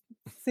 and it's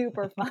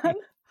super fun.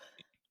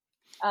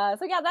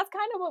 So yeah, that's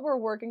kind of what we're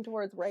working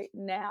towards right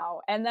now,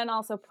 and then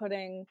also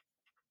putting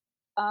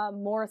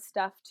more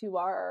stuff to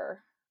our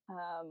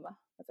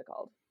what's it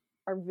called,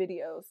 our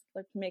videos,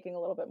 like making a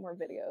little bit more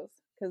videos,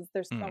 because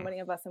there's so many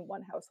of us in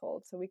one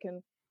household, so we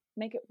can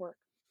make it work.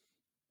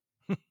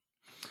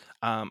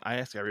 I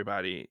ask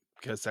everybody,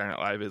 because Saturday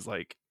Night Live is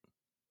like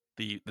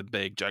the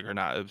big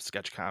juggernaut of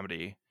sketch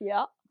comedy.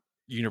 Yeah.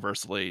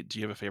 Universally, do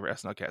you have a favorite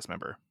SNL cast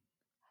member?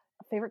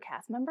 A favorite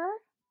cast member?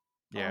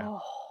 Yeah.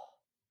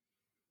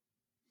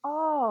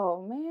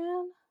 Oh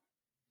man.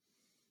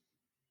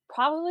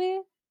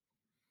 Probably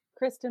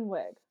Kristen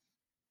Wiig.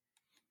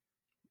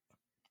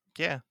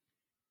 Yeah.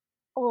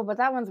 Oh, but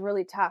that one's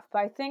really tough. But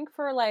I think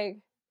for like,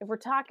 if we're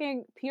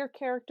talking pure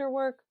character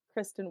work,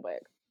 Kristen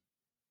Wiig.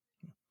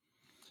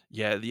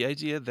 Yeah, the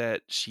idea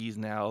that she's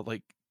now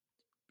like,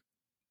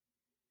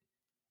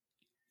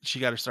 she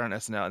got her start on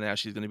SNL, and now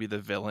she's going to be the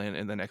villain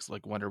in the next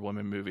like Wonder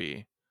Woman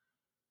movie.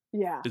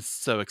 Yeah. It's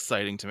so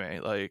exciting to me.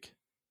 Like,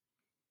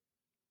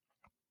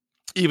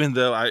 even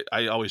though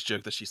I always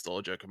joke that she stole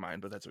a joke of mine,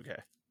 but that's okay.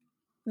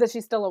 That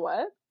she's still a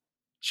what?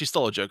 She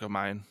stole a joke of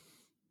mine.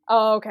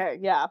 Oh, okay.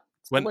 Yeah.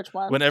 Which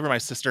one? Whenever my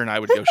sister and I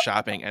would go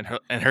shopping and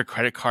her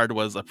credit card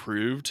was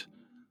approved,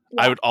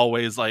 Yeah. I would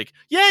always like,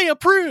 yay,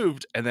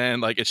 approved! And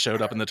then like it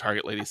showed up in the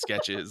Target Lady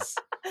sketches.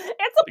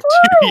 It's Like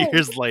approved! 2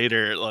 years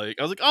later, like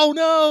I was like, oh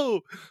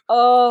no!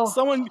 Oh,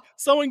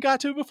 Someone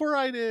got to it before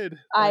I did.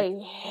 Like, I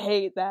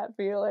hate that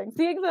feeling.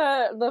 Seeing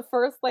the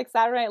first like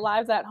Saturday Night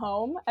Lives at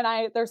home,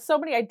 and there's so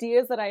many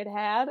ideas that I'd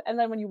had, and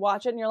then when you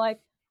watch it and you're like,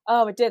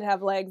 oh, it did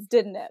have legs,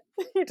 didn't it?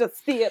 You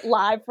just see it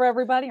live for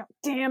everybody. Like,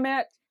 damn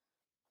it.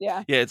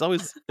 Yeah. yeah, it's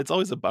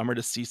always a bummer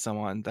to see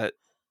someone that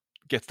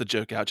gets the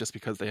joke out just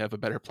because they have a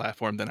better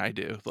platform than I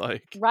do.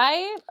 Like,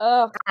 Right?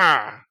 Ugh.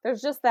 ah! There's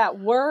just that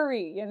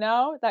worry,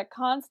 that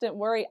constant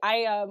worry.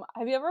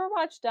 Have you ever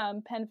watched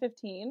Pen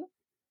 15?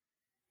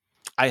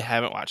 I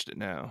haven't watched it,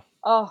 no.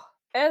 Oh,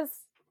 it's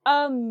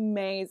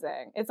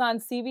amazing. It's on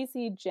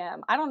CBC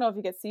Gem. I don't know if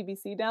you get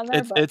CBC down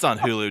there, but It's on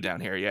Hulu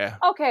down here, yeah.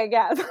 okay,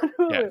 yeah, it's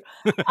on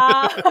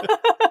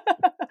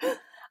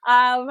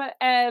Hulu.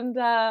 And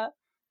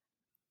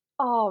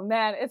oh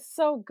man, it's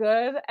so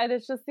good, and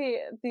it's just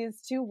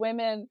these two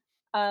women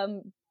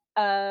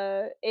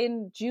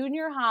in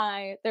junior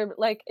high. They're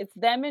like, it's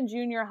them in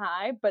junior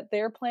high, but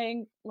they're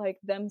playing like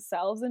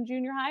themselves in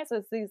junior high. So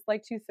it's these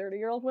like two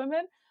 30-year-old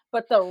women,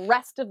 but the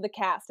rest of the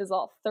cast is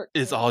all 13.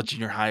 It's all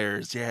junior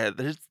hires. Yeah,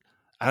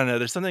 I don't know,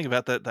 there's something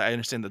about that I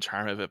understand the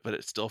charm of it, but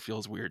it still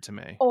feels weird to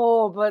me.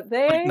 Oh, but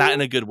Like, not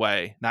in a good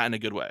way. Not in a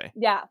good way.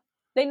 Yeah,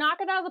 they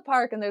knock it out of the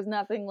park, and there's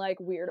nothing like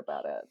weird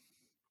about it.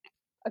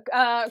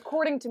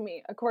 According to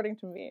me.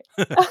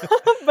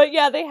 But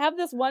yeah, they have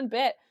this one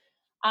bit.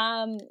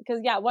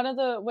 Because yeah, one of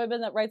the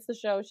women that writes the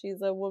show,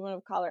 she's a woman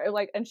of color,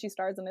 and she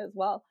stars in it as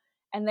well.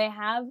 And they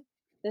have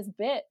this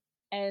bit,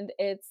 and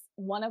it's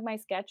one of my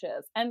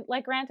sketches. And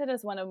like, granted,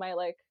 it's one of my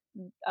like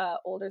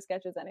older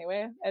sketches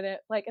anyway, and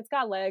it's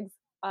got legs,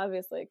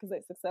 obviously, because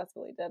they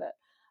successfully did it.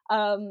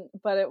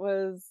 But it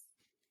was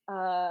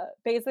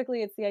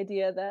basically, it's the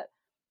idea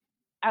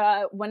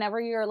that whenever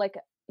you're like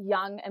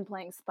young and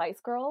playing Spice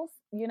Girls,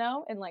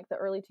 in like the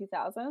early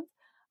 2000s,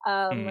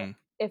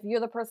 if you're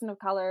the person of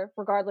color,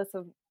 regardless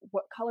of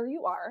what color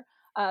you are,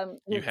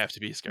 you have to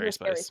be Scary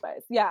Spice.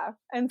 Yeah.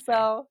 And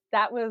so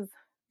that was,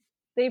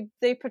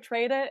 they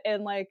portrayed it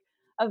in like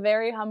a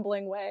very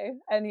humbling way.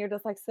 And you're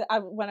just like,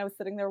 when I was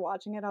sitting there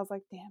watching it, I was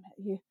like, damn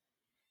it,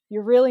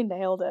 you really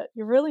nailed it.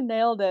 You really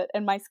nailed it.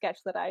 And my sketch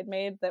that I'd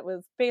made that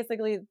was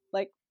basically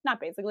like, not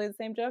basically the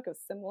same joke, it was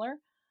similar,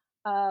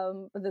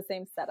 but the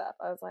same setup.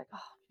 I was like, oh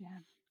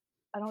man,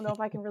 I don't know if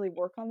I can really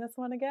work on this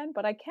one again,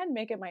 but I can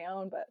make it my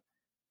own. But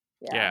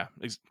yeah.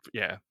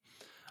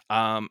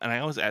 And I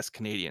always ask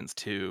Canadians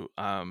too,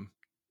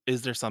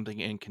 is there something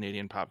in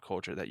Canadian pop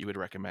culture that you would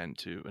recommend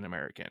to an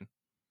American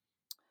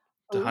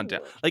to hunt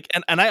down? Like,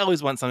 and I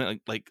always want something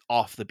like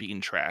off the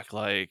beaten track.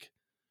 Like,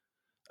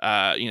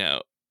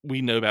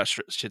 we know about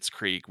Schitt's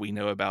Creek, we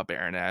know about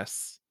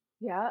Baroness.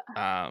 Yeah.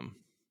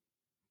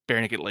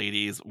 Barenaked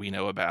Ladies, we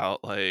know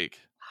about. Like,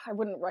 I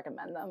wouldn't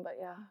recommend them, but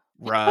yeah.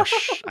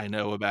 Rush, I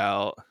know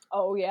about.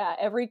 Oh yeah,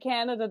 every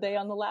Canada Day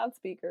on the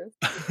loudspeakers.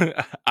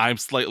 I'm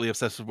slightly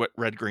obsessed with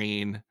Red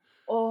Green.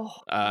 Oh,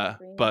 Red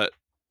Green. But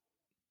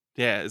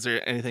yeah, is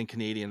there anything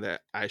Canadian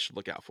that I should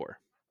look out for?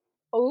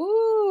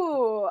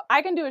 Ooh,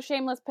 I can do a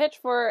shameless pitch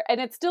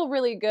and it's still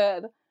really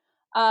good.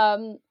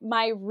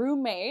 My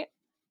roommate,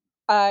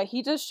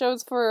 he does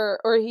shows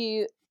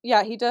he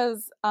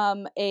does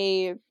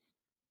a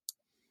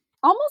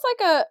almost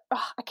like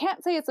I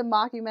can't say it's a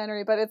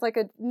mockumentary, but it's like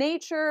a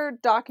nature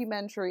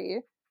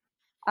documentary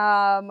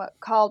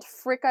called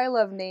Frick I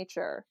Love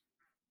Nature.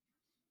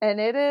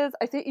 And it is,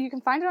 I think you can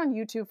find it on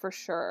YouTube for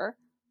sure.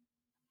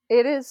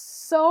 It is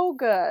so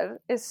good.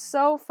 It's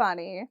so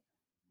funny.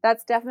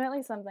 That's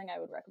definitely something I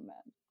would recommend.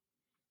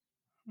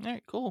 All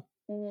right, cool.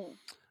 All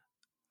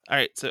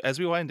right, so as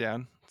we wind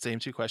down, same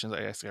two questions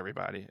I ask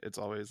everybody. It's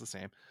always the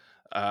same.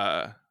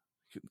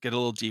 Get a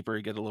little deeper,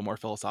 get a little more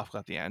philosophical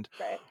at the end.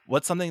 Right.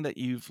 What's something that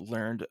you've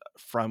learned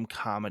from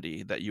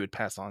comedy that you would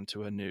pass on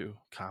to a new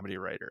comedy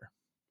writer?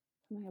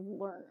 I have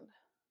learned.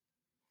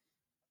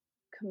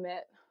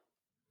 Commit.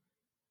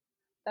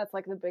 That's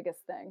like the biggest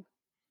thing.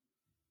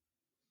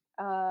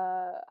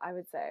 I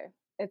would say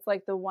it's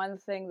like the one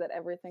thing that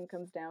everything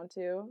comes down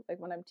to. Like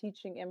when I'm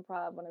teaching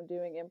improv, when I'm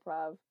doing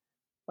improv,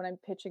 when I'm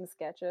pitching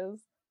sketches,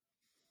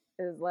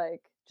 is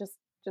like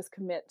just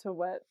commit to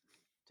what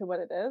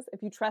it is.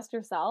 If you trust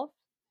yourself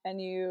and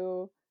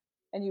you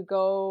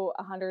go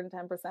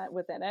 110%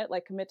 within it,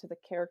 like commit to the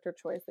character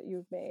choice that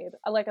you've made.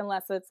 Like,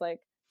 unless it's like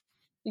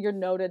you're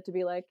noted to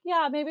be like,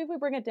 yeah, maybe if we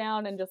bring it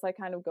down and just like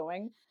kind of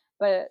going.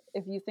 But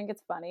if you think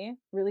it's funny,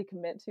 really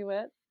commit to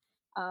it.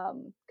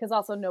 Because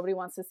also nobody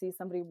wants to see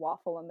somebody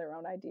waffle on their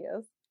own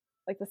ideas.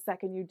 Like the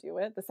second you do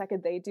it, the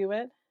second they do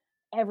it,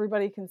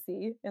 everybody can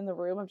see in the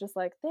room of just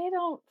like, they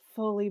don't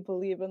fully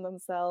believe in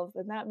themselves,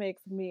 and that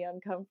makes me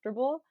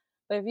uncomfortable.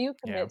 But if you Yeah.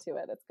 commit to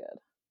it, it's good.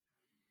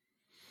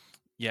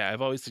 Yeah,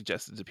 I've always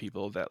suggested to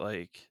people that,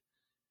 like,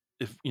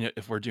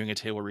 if we're doing a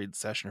table read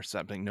session or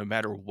something, no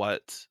matter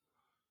what,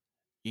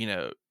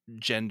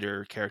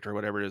 gender, character,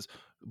 whatever it is,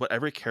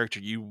 whatever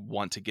character you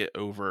want to get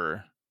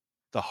over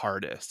the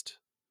hardest,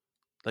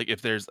 like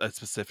if there's a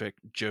specific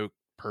joke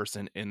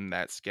person in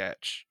that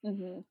sketch,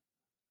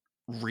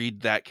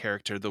 read that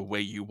character the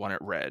way you want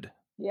it read.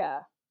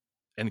 Yeah.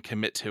 And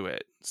commit to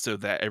it so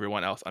that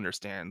everyone else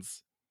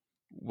understands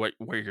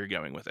where you're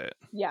going with it.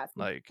 Yeah, it's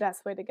the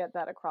best way to get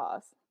that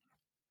across.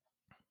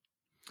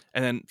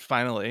 And then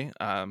finally,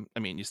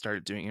 you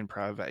started doing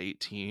improv at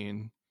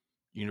 18,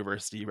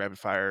 university, rapid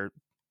fire,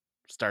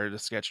 started a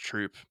sketch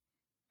troupe.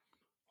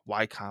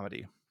 Why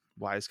comedy?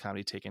 Why is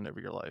comedy taking over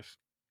your life?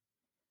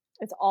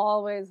 It's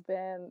always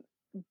been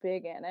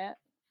big in it.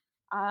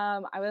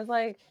 I was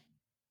like,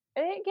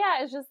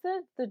 it's just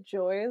the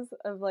joys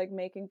of like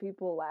making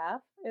people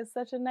laugh is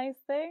such a nice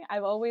thing.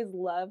 I've always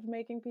loved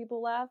making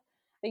people laugh.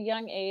 At a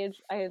young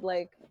age, I had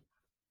like,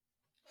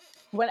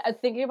 when I was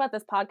thinking about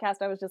this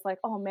podcast, I was just like,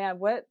 oh man,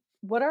 what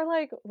are,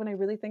 like, when I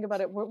really think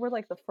about it, what were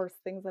like the first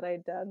things that I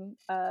had done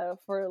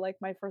for like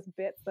my first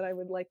bits that I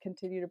would like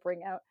continue to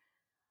bring out,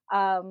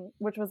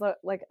 which was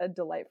a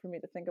delight for me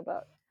to think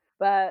about.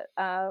 But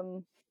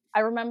I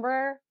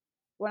remember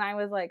when I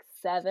was like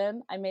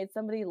 7, I made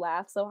somebody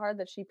laugh so hard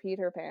that she peed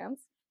her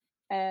pants.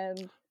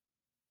 And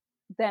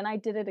then I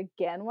did it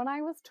again when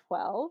I was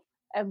 12.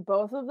 And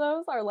both of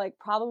those are like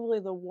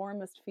probably the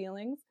warmest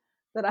feelings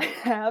that I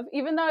have,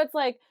 even though it's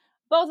like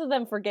both of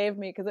them forgave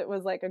me because it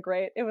was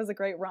a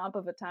great romp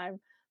of a time.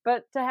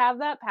 But to have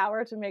that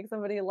power to make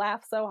somebody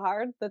laugh so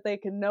hard that they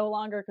can no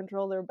longer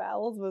control their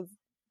bowels was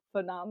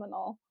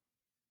phenomenal.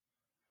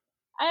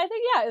 And I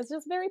think, yeah, it's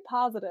just very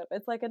positive.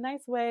 It's like a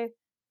nice way.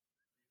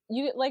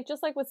 You like,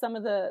 just like with some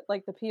of the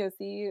like the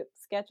POC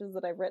sketches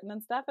that I've written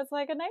and stuff, it's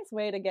like a nice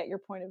way to get your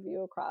point of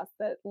view across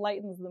that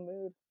lightens the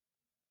mood.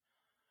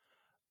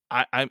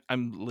 I'm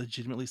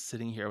legitimately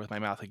sitting here with my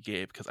mouth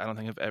agape because I don't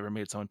think I've ever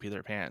made someone pee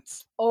their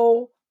pants.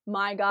 Oh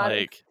my god,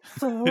 like, it's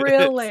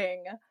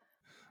thrilling.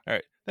 All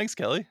right, thanks,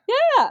 Kelly.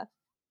 Yeah,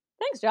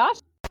 thanks, Josh.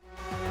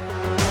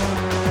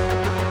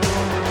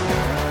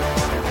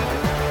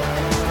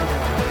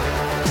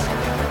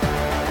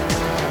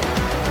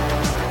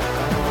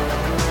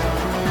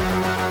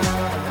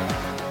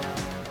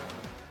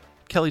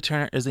 Kelly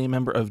Turner is a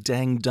member of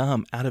Dang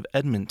Dumb out of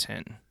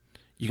Edmonton.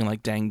 You can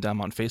like Dang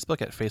Dumb on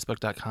Facebook at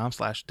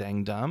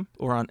facebook.com/dangdumb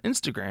or on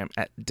Instagram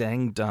at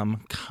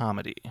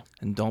dangdumbcomedy.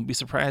 And don't be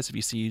surprised if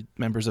you see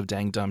members of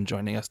Dang Dumb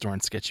joining us during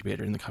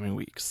Sketchubator in the coming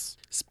weeks.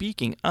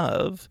 Speaking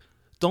of,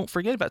 don't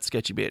forget about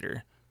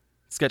Sketchubator,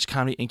 Sketch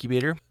Comedy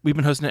Incubator. We've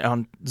been hosting it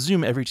on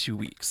Zoom every 2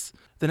 weeks.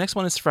 The next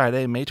one is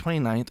Friday, May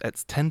 29th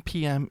at 10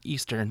 p.m.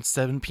 Eastern,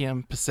 7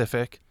 p.m.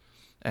 Pacific.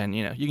 And,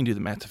 you can do the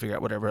math to figure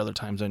out whatever other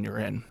time zone you're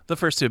in. The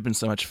first 2 have been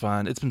so much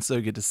fun. It's been so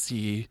good to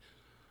see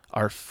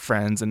our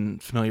friends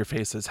and familiar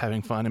faces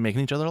having fun and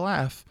making each other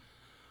laugh.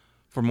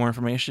 For more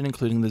information,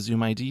 including the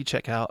Zoom ID,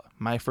 check out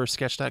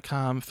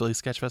myfirstsketch.com,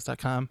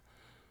 phillysketchfest.com,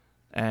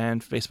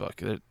 and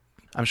Facebook.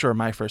 I'm sure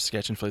My First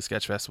Sketch and Philly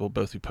Sketchfest will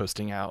both be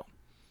posting out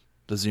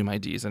the Zoom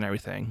IDs and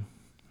everything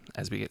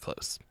as we get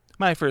close.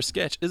 My First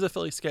Sketch is a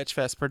Philly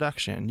Sketchfest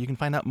production. You can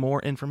find out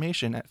more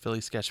information at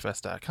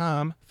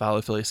phillysketchfest.com.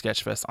 Follow Philly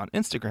Sketchfest on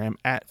Instagram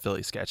at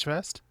Philly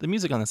Sketchfest. The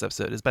music on this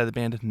episode is by the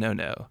band No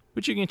No,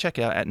 which you can check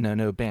out at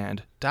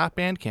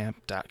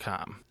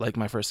nonoband.bandcamp.com. Like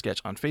My First Sketch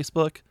on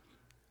Facebook.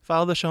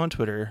 Follow the show on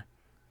Twitter.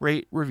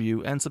 Rate,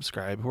 review, and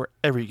subscribe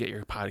wherever you get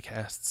your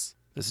podcasts.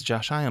 This is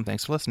Josh Hyam.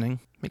 Thanks for listening.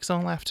 Make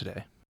someone laugh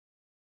today.